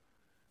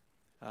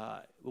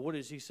 But what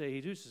does he say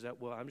he does? Is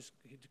that, well, I'm just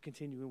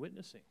continuing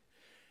witnessing.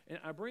 And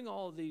I bring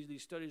all of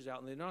these studies out,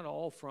 and they're not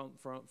all from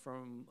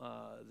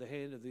the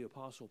hand of the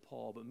Apostle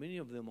Paul, but many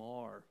of them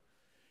are.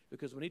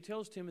 Because when he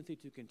tells Timothy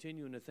to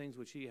continue in the things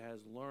which he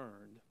has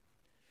learned,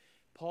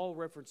 Paul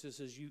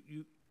references as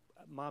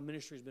my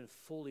ministry has been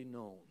fully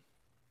known.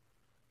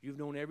 You've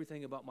known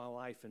everything about my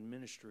life and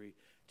ministry.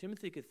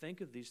 Timothy could think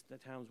of these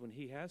times when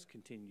he has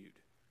continued.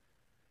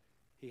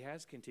 He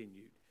has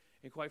continued.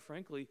 And quite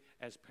frankly,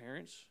 as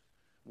parents,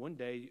 one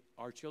day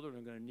our children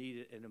are going to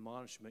need an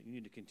admonishment. You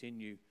need to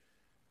continue.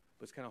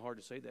 But it's kind of hard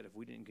to say that if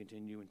we didn't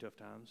continue in tough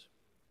times.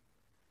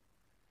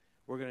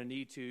 We're going to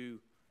need to,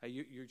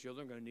 your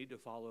children are going to need to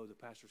follow the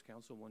pastor's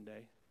counsel one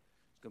day.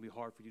 It's going to be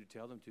hard for you to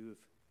tell them to if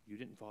you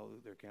didn't follow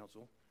their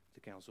counsel,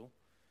 the counsel.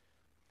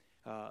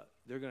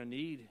 They're going to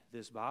need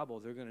this Bible.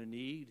 They're going to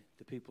need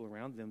the people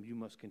around them. You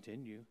must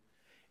continue.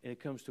 And it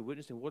comes to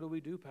witnessing. What do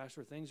we do,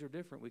 Pastor? Things are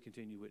different. We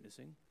continue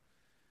witnessing. And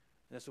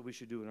that's what we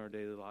should do in our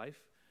daily life.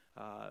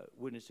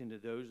 Witnessing to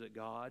those that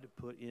God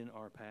put in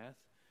our path.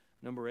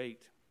 Number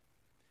 8,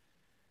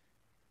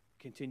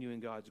 continue in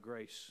God's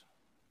grace.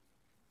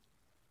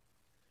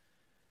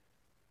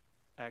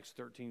 Acts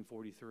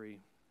 13:43.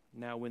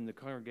 Now when the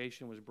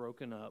congregation was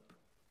broken up,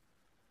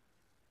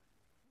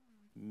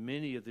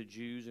 many of the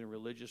Jews and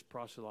religious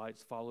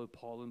proselytes followed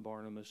Paul and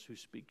Barnabas, who,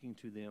 speaking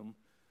to them,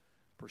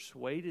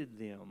 persuaded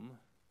them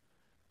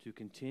to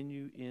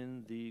continue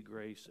in the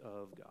grace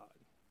of God.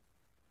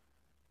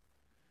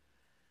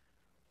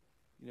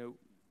 You know,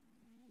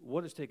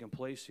 what has taken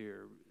place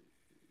here,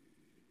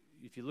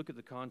 if you look at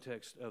the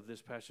context of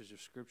this passage of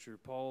Scripture,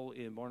 Paul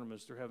and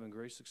Barnabas, they're having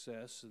great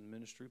success in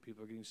ministry.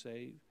 People are getting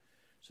saved.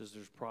 It says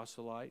there's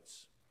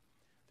proselytes.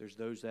 There's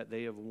those that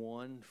they have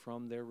won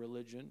from their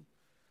religion.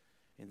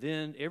 And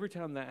then every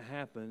time that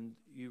happened,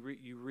 you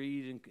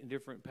read in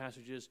different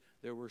passages,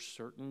 there were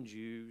certain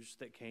Jews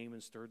that came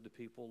and stirred the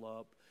people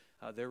up.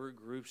 There were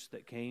groups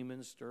that came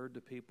and stirred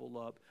the people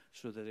up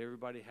so that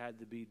everybody had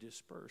to be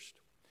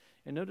dispersed.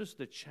 And notice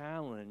the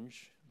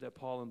challenge that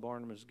Paul and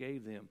Barnabas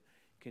gave them.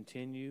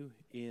 Continue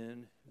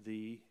in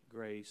the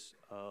grace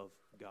of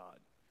God.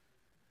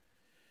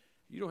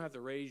 You don't have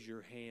to raise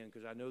your hand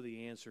because I know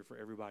the answer for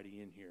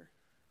everybody in here.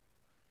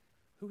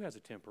 Who has a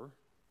temper?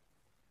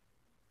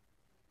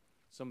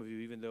 Some of you,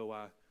 even though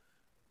I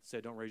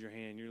said don't raise your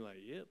hand, you're like,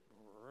 yep,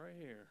 right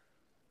here.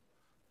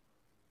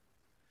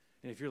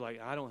 And if you're like,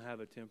 I don't have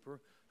a temper,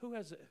 who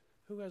has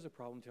a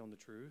problem telling the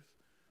truth?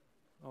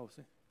 Oh,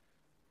 see.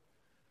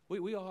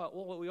 We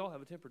all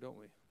have a temper, don't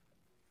we?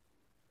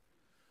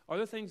 Are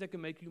there things that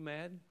can make you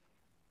mad?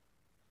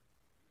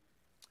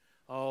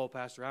 Oh,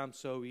 Pastor, I'm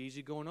so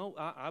easygoing. Oh,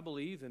 I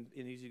believe in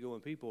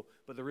easygoing people,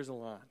 but there is a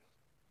line.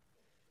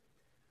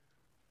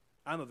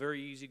 I'm a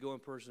very easygoing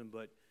person,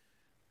 but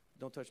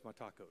don't touch my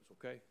tacos,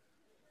 okay?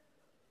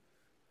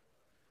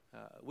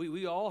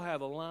 We all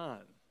have a line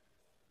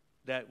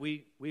that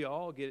we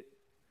all get.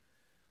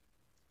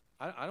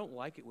 I don't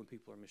like it when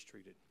people are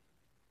mistreated.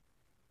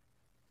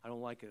 I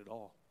don't like it at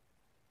all.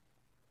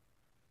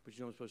 But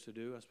you know what I'm supposed to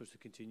do? I'm supposed to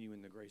continue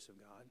in the grace of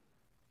God.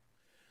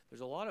 There's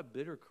a lot of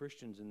bitter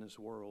Christians in this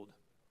world.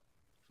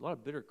 There's a lot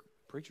of bitter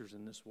preachers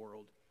in this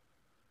world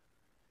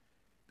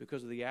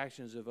because of the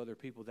actions of other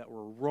people that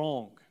were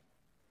wrong.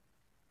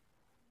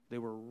 They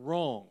were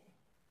wrong,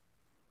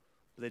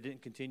 but they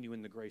didn't continue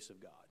in the grace of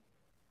God.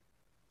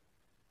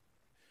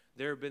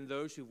 There have been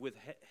those who've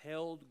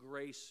withheld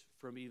grace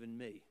from even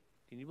me.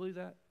 Can you believe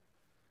that?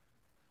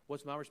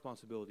 What's my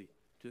responsibility?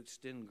 To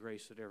extend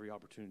grace at every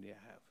opportunity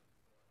I have.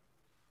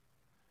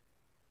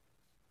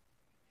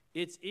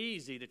 It's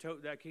easy to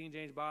tote that King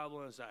James Bible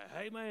and say,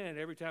 hey man,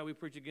 every time we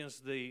preach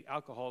against the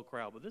alcohol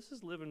crowd, but this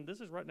is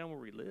right now where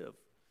we live.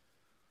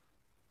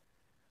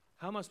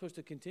 How am I supposed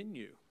to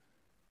continue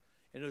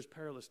in those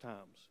perilous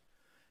times?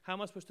 How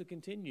am I supposed to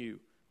continue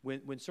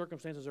when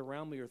circumstances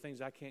around me are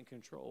things I can't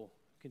control?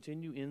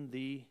 Continue in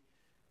the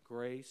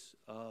grace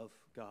of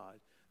God.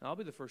 Now, I'll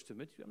be the first to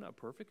admit to you, I'm not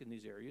perfect in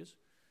these areas,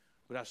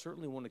 but I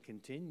certainly want to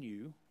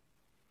continue.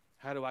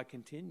 How do I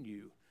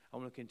continue? I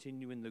want to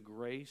continue in the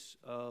grace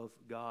of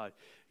God.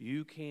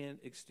 You can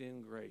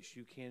extend grace.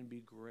 You can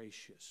be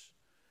gracious.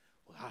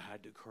 Well, I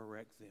had to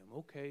correct them.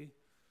 Okay.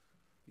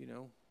 You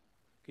know,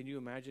 can you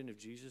imagine if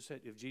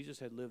Jesus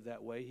had lived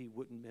that way, he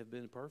wouldn't have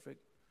been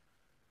perfect.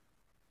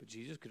 But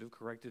Jesus could have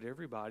corrected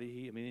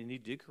everybody. And he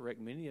did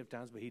correct many of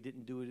times, but he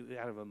didn't do it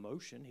out of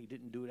emotion. He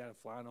didn't do it out of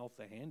flying off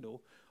the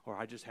handle, or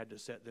I just had to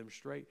set them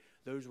straight.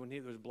 Those when he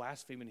was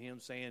blaspheming him,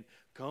 saying,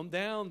 "Come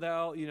down,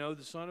 thou,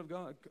 the Son of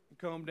God,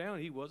 come down."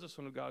 He was the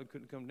Son of God,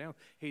 couldn't come down.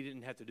 He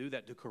didn't have to do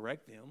that to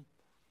correct them.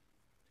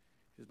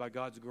 Because by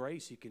God's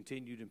grace, he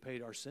continued and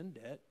paid our sin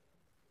debt.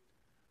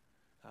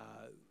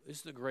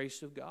 It's the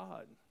grace of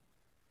God.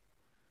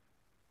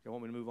 You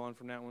want me to move on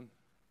from that one?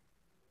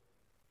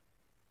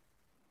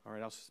 All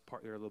right, I'll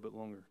part there a little bit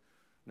longer.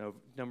 No,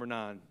 number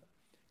 9,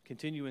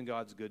 continue in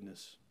God's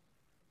goodness.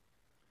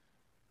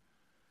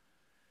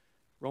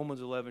 Romans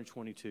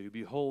 11:22.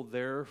 Behold,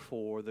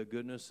 therefore, the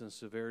goodness and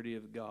severity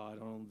of God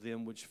on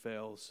them which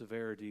fell,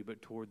 severity,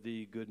 but toward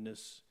thee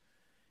goodness.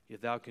 If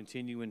thou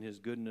continue in his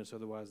goodness,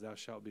 otherwise thou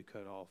shalt be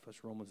cut off.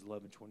 That's Romans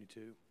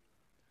 11:22.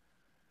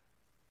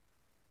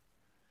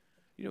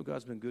 You know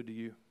God's been good to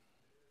you.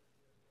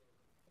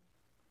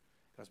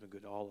 God's been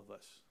good to all of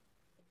us.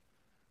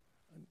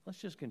 Let's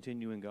just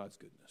continue in God's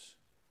goodness.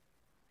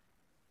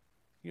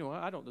 You know,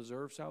 I don't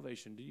deserve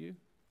salvation, do you?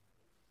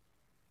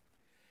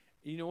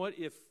 You know what?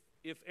 If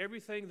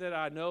everything that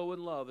I know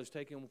and love is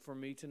taken from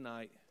me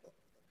tonight,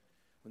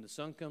 when the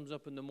sun comes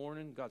up in the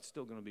morning, God's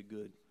still going to be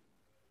good.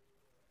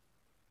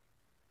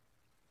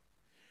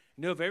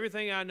 You know, if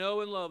everything I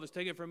know and love is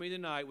taken from me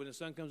tonight, when the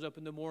sun comes up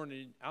in the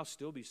morning, I'll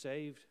still be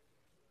saved.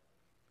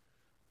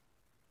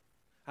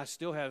 I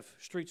still have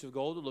streets of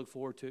gold to look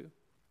forward to.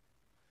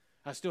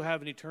 I still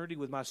have an eternity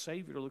with my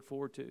Savior to look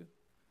forward to.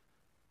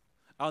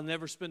 I'll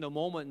never spend a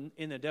moment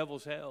in the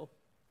devil's hell.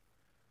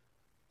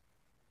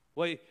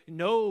 Well,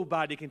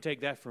 nobody can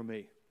take that from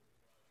me.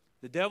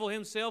 The devil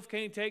himself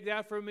can't take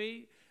that from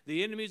me.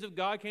 The enemies of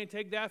God can't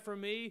take that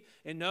from me.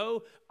 And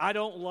no, I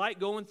don't like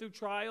going through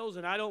trials,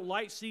 and I don't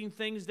like seeing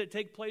things that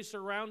take place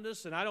around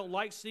us, and I don't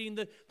like seeing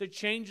the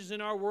changes in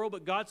our world,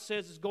 but God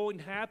says it's going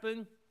to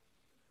happen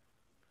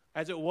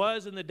as it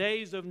was in the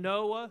days of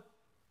Noah.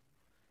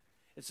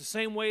 It's the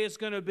same way it's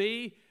going to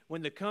be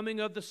when the coming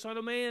of the Son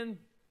of Man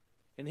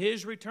and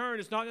his return.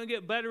 It's not going to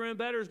get better and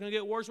better. It's going to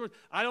get worse and worse.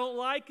 I don't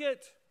like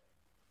it.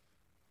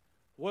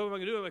 What am I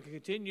going to do? I'm going to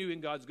continue in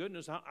God's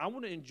goodness. I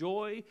want to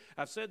enjoy.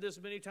 I've said this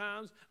many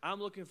times. I'm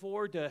looking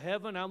forward to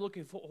heaven. I'm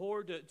looking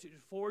forward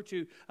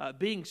to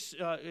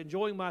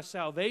enjoying my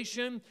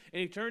salvation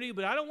and eternity.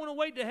 But I don't want to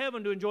wait to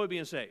heaven to enjoy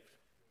being saved.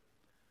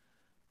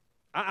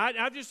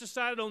 I've just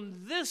decided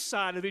on this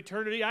side of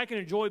eternity I can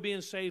enjoy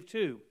being saved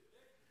too.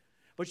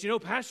 But you know,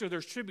 Pastor,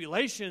 there's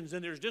tribulations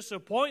and there's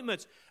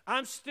disappointments.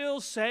 I'm still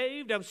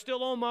saved. I'm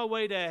still on my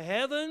way to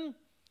heaven.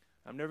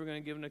 I'm never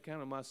going to give an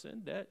account of my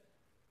sin debt.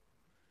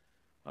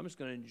 I'm just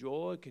going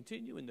to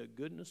continue in the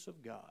goodness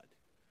of God.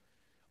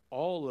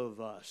 All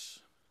of us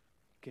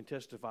can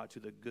testify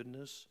to the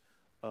goodness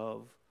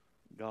of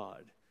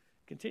God.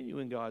 Continue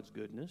in God's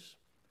goodness.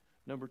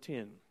 Number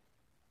 10,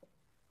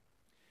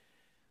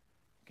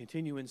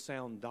 continue in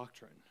sound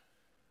doctrine.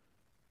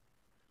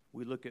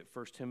 We look at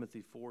 1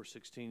 Timothy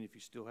 4:16. If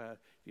you have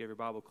your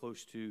Bible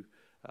close to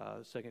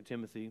 2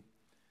 Timothy,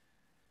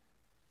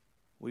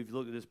 we've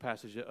looked at this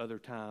passage at other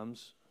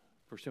times.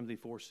 1 Timothy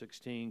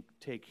 4:16,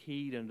 take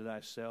heed unto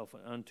thyself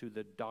and unto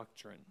the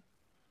doctrine.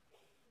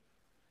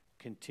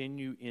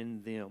 Continue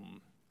in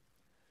them.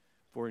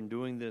 For in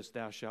doing this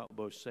thou shalt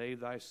both save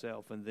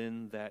thyself and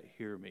them that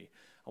hear me.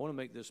 I want to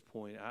make this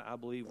point. I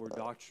believe we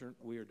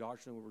are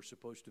doctrinally where we're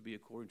supposed to be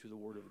according to the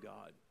Word of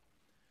God.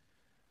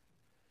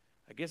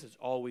 I guess it's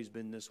always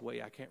been this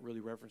way. I can't really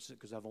reference it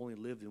because I've only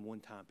lived in one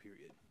time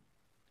period.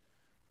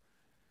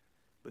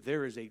 But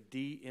there is a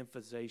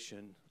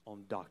de-emphasization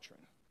on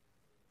doctrine.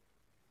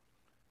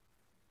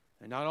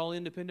 And not all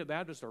independent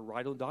Baptists are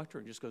right on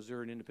doctrine just because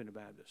they're an independent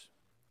Baptist.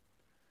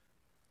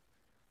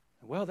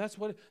 Well, that's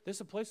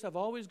a place I've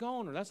always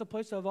gone, or that's a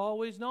place I've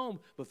always known.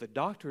 But the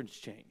doctrine's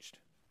changed.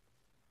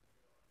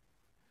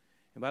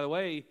 And by the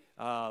way,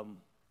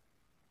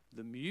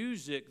 the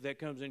music that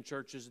comes in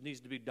churches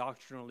needs to be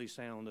doctrinally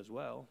sound as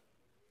well.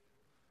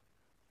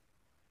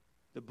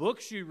 The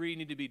books you read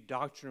need to be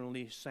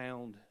doctrinally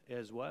sound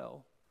as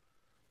well.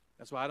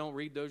 That's why I don't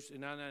read those,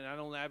 and I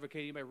don't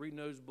advocate anybody reading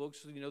those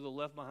books, the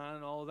Left Behind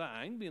and all of that.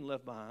 I ain't being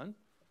left behind.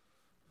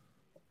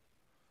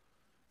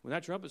 When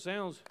that trumpet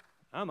sounds,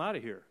 I'm out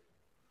of here.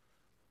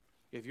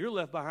 If you're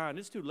left behind,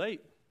 it's too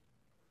late.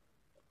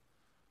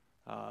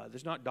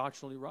 That's not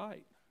doctrinally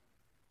right.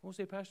 I won't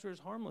say, Pastor,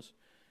 it's harmless.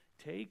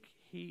 Take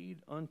heed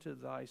unto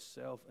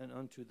thyself and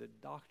unto the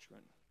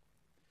doctrine.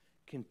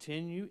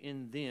 Continue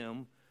in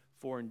them,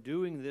 for in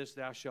doing this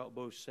thou shalt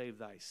both save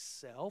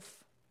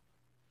thyself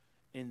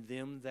and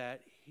them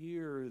that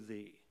hear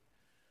thee.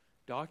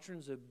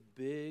 Doctrine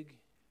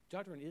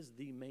is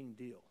the main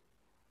deal.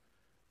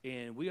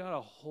 And we ought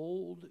to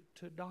hold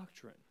to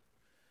doctrine.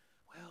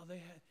 Well, they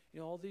had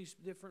all these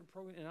different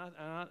programs, and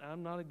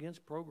I'm not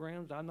against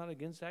programs. I'm not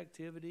against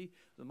activity.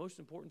 The most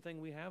important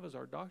thing we have is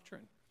our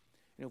doctrine.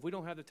 And if we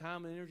don't have the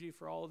time and energy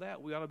for all of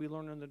that, we ought to be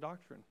learning the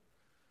doctrine.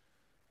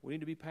 We need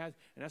to be past,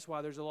 and that's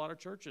why there's a lot of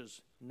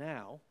churches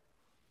now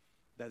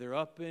that they're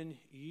up in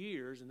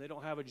years and they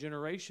don't have a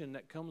generation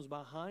that comes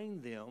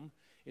behind them.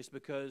 It's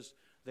because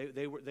they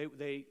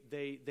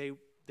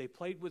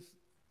played with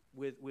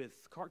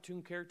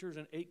cartoon characters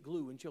and ate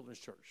glue in children's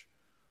church.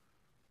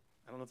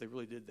 I don't know if they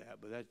really did that,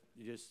 but that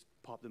just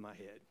popped in my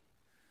head.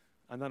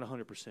 I'm not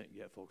 100%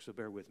 yet, folks, so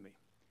bear with me.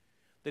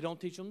 They don't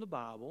teach them the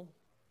Bible.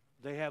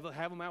 They have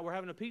them out. We're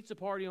having a pizza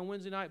party on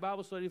Wednesday night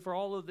Bible study for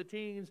all of the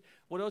teens.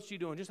 What else are you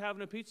doing? Just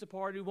having a pizza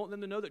party. We want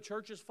them to know that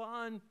church is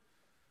fun,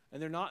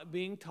 and they're not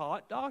being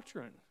taught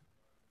doctrine.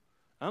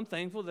 I'm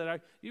thankful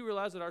that you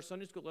realize that our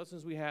Sunday school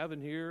lessons we have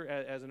in here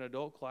as an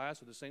adult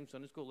class are the same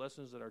Sunday school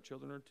lessons that our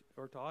children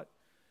are taught.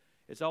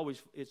 It's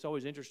always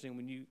interesting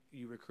when you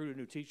recruit a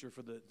new teacher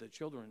for the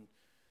children,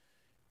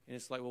 and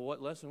it's like, well,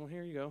 what lesson? Well,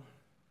 here you go.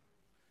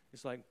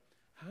 It's like,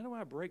 how do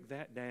I break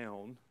that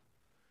down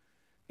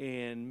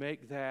and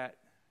make that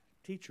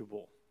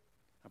teachable?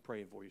 I'm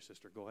praying for you,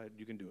 sister. Go ahead.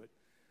 You can do it.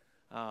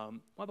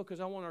 Why? Because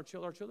I want our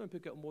children to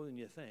pick up more than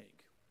you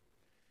think.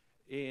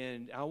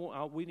 And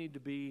we need to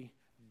be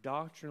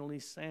doctrinally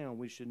sound.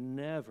 We should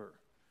never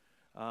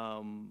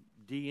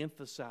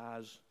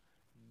de-emphasize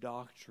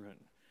doctrine.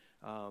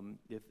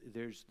 If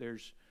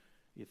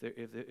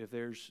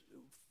there's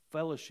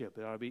fellowship,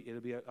 it ought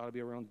to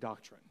be around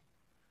doctrine.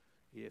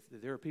 If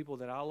there are people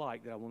that I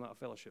like that I will not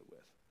fellowship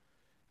with,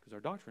 because our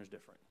doctrine is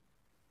different.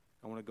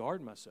 I want to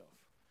guard myself.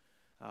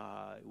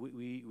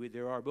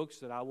 There are books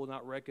that I will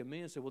not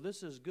recommend. Say, well,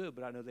 this is good,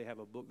 but I know they have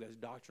a book that's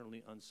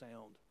doctrinally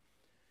unsound,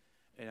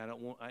 and I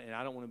don't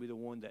want to be the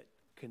one that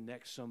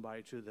connects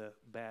somebody to the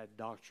bad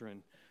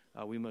doctrine.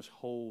 We must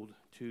hold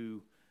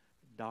to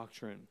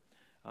doctrine.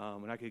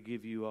 And I could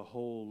give you a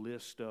whole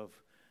list of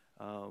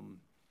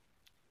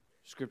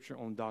scripture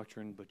on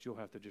doctrine, but you'll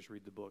have to just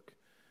read the book.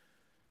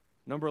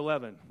 Number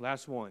 11,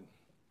 last one.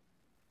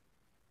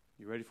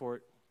 You ready for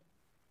it?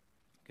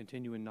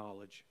 Continue in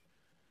knowledge.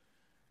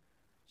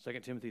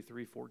 2 Timothy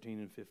 3:14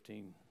 and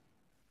 15.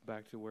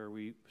 Back to where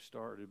we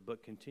started.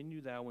 But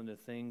continue thou in the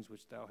things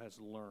which thou hast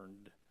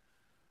learned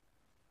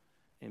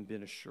and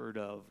been assured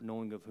of,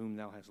 knowing of whom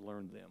thou hast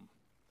learned them.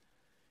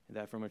 And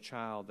that from a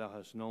child thou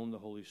hast known the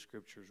Holy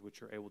Scriptures,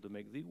 which are able to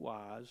make thee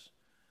wise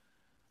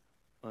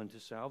unto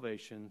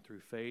salvation through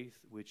faith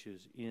which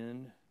is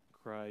in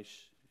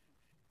Christ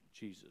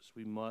Jesus.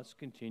 We must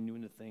continue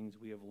in the things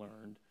we have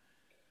learned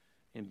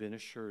and been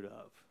assured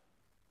of.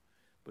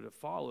 But it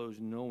follows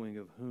knowing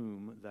of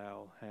whom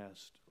thou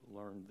hast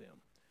learned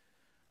them.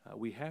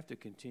 We have to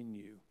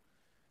continue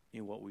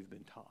in what we've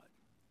been taught.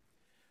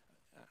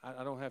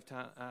 I don't have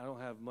time. I don't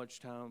have much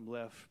time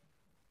left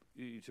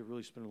to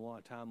really spend a lot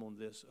of time on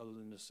this, other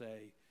than to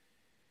say,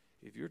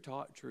 if you're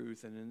taught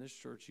truth, and in this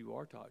church you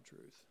are taught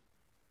truth,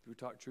 if you're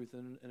taught truth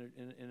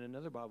in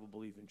another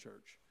Bible-believing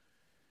church,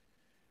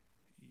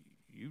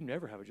 you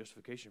never have a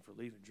justification for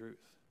leaving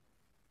truth.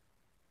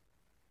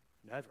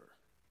 Never.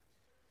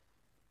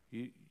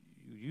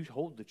 You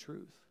hold the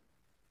truth.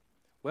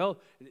 Well,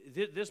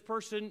 this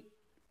person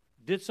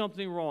did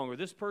something wrong, or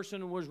this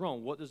person was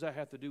wrong. What does that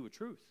have to do with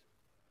truth?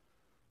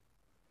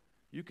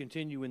 You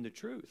continue in the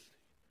truth.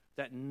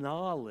 That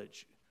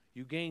knowledge,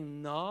 you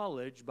gain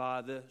knowledge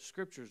by the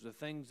Scriptures, the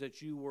things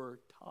that you were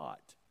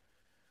taught.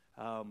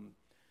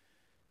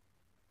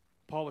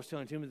 Paul was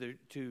telling Timothy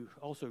to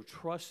also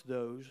trust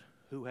those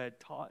who had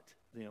taught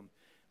them.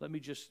 Let me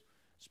just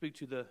speak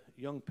to the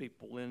young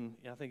people, and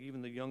I think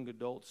even the young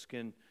adults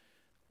can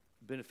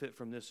benefit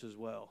from this as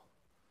well.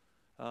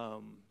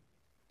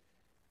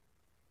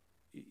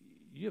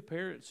 You have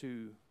parents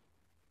who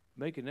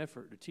make an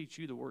effort to teach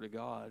you the Word of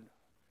God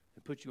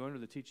and put you under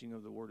the teaching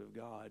of the Word of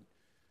God.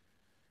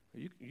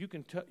 You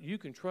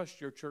can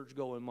trust your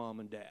church-going mom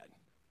and dad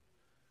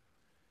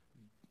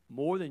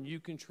more than you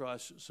can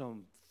trust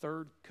some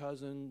third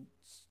cousin,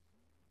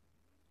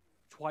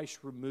 twice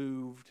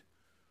removed,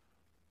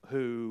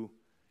 who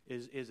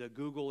is a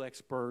Google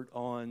expert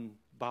on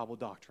Bible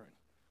doctrine.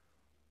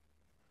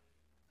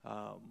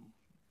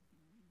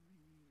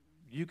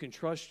 You can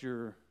trust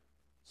your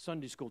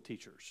Sunday school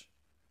teachers.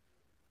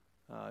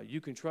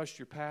 You can trust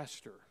your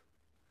pastor.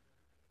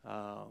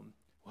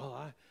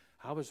 Well,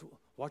 I was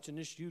watching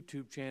this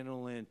YouTube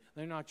channel, and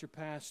they're not your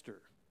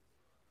pastor.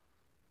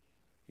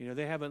 You know,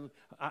 they haven't,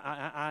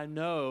 I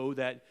know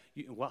that,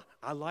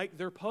 I like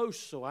their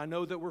posts, so I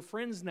know that we're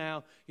friends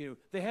now. You know,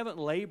 they haven't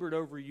labored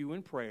over you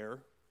in prayer.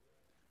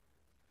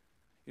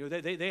 You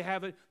know, they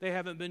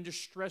haven't been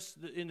distressed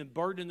and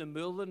burdened in the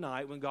middle of the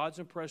night when God's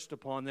impressed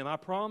upon them. I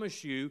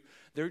promise you,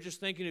 they're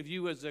just thinking of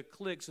you as a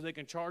click so they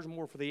can charge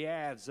more for the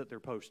ads that they're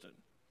posting.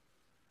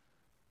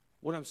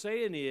 What I'm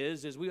saying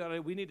is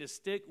we need to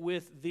stick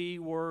with the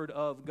Word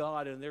of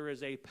God, and there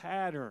is a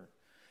pattern,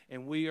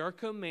 and we are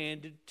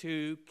commanded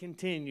to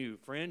continue.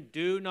 Friend,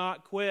 do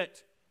not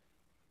quit.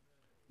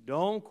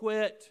 Don't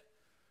quit.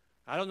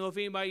 I don't know if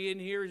anybody in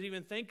here is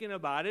even thinking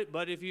about it,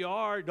 but if you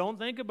are, don't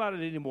think about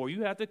it anymore.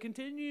 You have to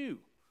continue.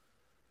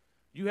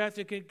 You have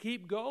to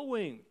keep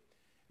going.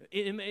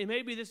 And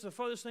maybe this is the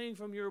furthest thing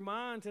from your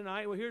mind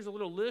tonight. Well, here's a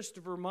little list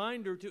of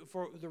reminder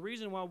for the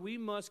reason why we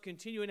must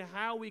continue and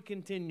how we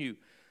continue.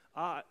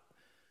 I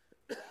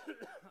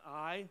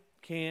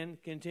can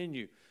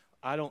continue.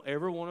 I don't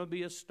ever want to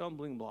be a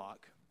stumbling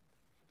block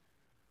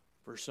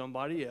for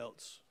somebody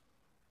else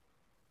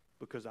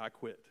because I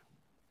quit.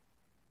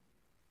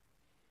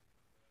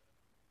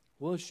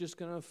 Well, it's just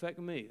going to affect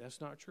me.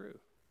 That's not true.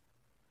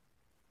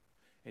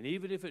 And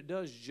even if it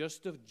does,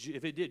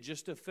 if it did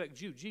just affect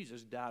you,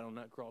 Jesus died on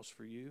that cross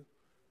for you.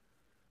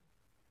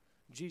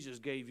 Jesus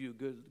gave you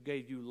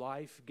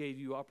life, gave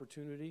you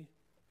opportunity.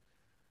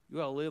 You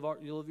got to live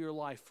your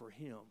life for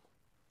Him.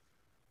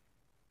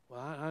 Well,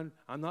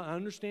 I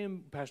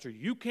understand, Pastor.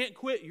 You can't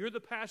quit. You're the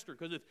pastor,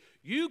 because if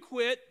you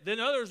quit, then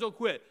others will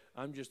quit.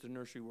 I'm just a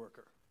nursery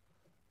worker.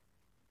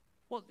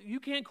 Well, you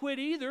can't quit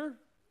either.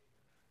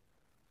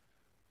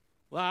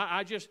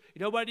 Well,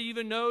 nobody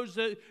even knows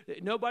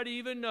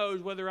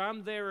whether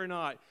I'm there or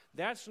not.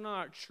 That's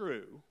not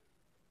true.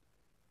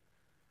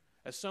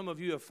 As some of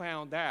you have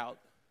found out.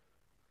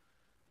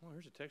 Well,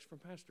 here's a text from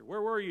Pastor.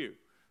 Where were you?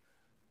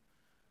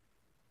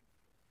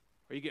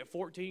 Or you get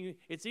 14.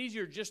 It's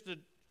easier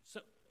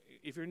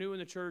if you're new in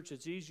the church,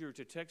 it's easier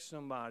to text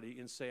somebody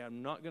and say,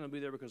 I'm not going to be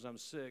there because I'm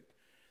sick,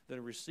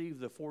 than receive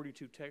the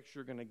 42 texts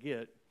you're going to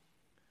get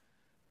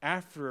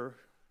after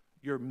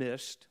you're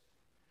missed.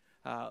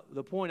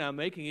 The point I'm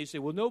making is, you say,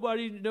 well,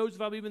 nobody knows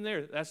if I'm even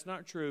there. That's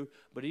not true.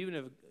 But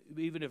even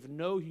if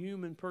no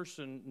human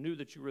person knew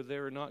that you were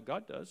there or not,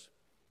 God does.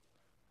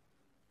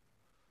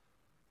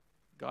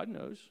 God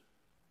knows.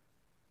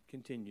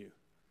 Continue.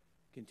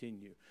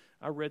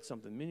 I read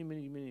something many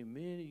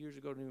years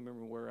ago. I don't even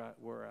remember where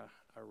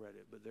I read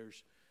it. But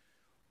there's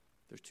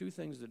two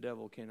things the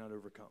devil cannot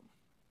overcome.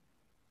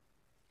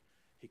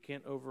 He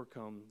can't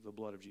overcome the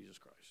blood of Jesus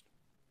Christ.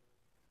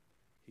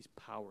 He's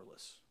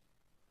powerless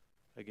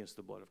against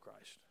the blood of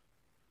Christ.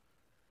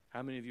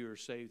 How many of you are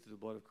saved through the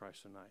blood of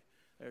Christ tonight?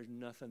 There's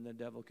nothing the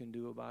devil can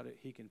do about it.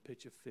 He can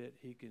pitch a fit.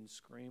 He can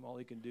scream. All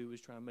he can do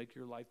is try and make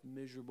your life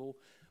miserable,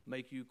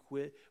 make you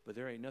quit. But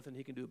there ain't nothing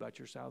he can do about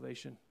your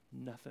salvation.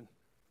 Nothing.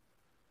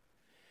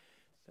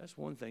 That's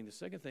one thing. The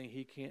second thing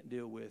he can't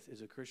deal with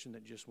is a Christian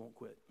that just won't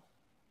quit.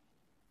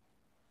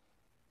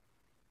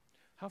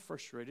 How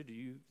frustrated do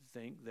you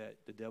think that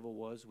the devil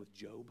was with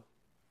Job?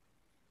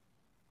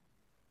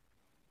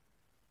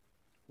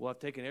 Well, I've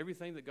taken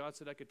everything that God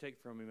said I could take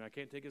from him. I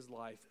can't take his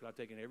life, but I've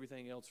taken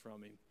everything else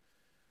from him.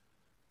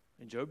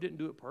 And Job didn't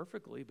do it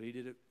perfectly, but he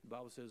did it, the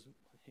Bible says,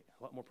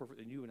 a lot more perfect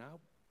than you and I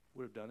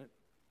would have done it.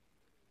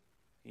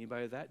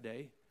 Anybody of that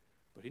day.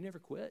 But he never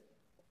quit.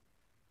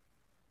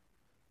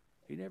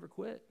 He never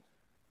quit.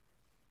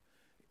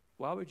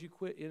 Why would you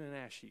quit in an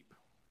ash heap?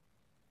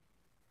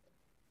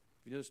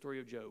 You know the story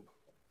of Job.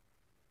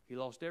 He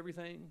lost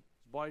everything.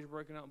 His body's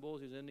broken out in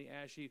boils. He's in the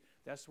ash heap.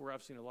 That's where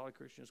I've seen a lot of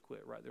Christians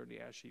quit, right there in the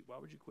ash heap. Why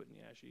would you quit in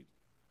the ash heap?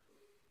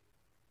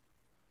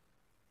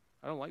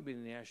 I don't like being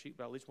in the ash heap,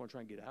 but I at least want to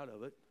try and get out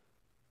of it.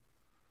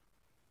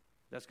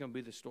 That's going to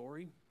be the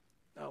story.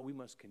 No, we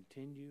must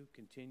continue.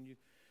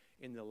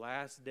 In the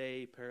last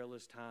day,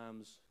 perilous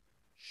times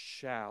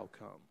shall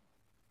come.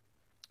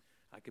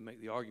 I can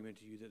make the argument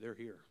to you that they're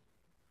here.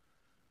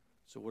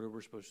 So what are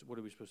we supposed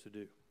to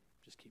do?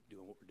 Just keep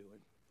doing what we're doing.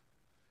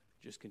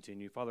 Just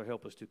continue. Father,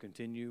 help us to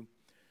continue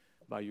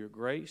by your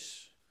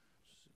grace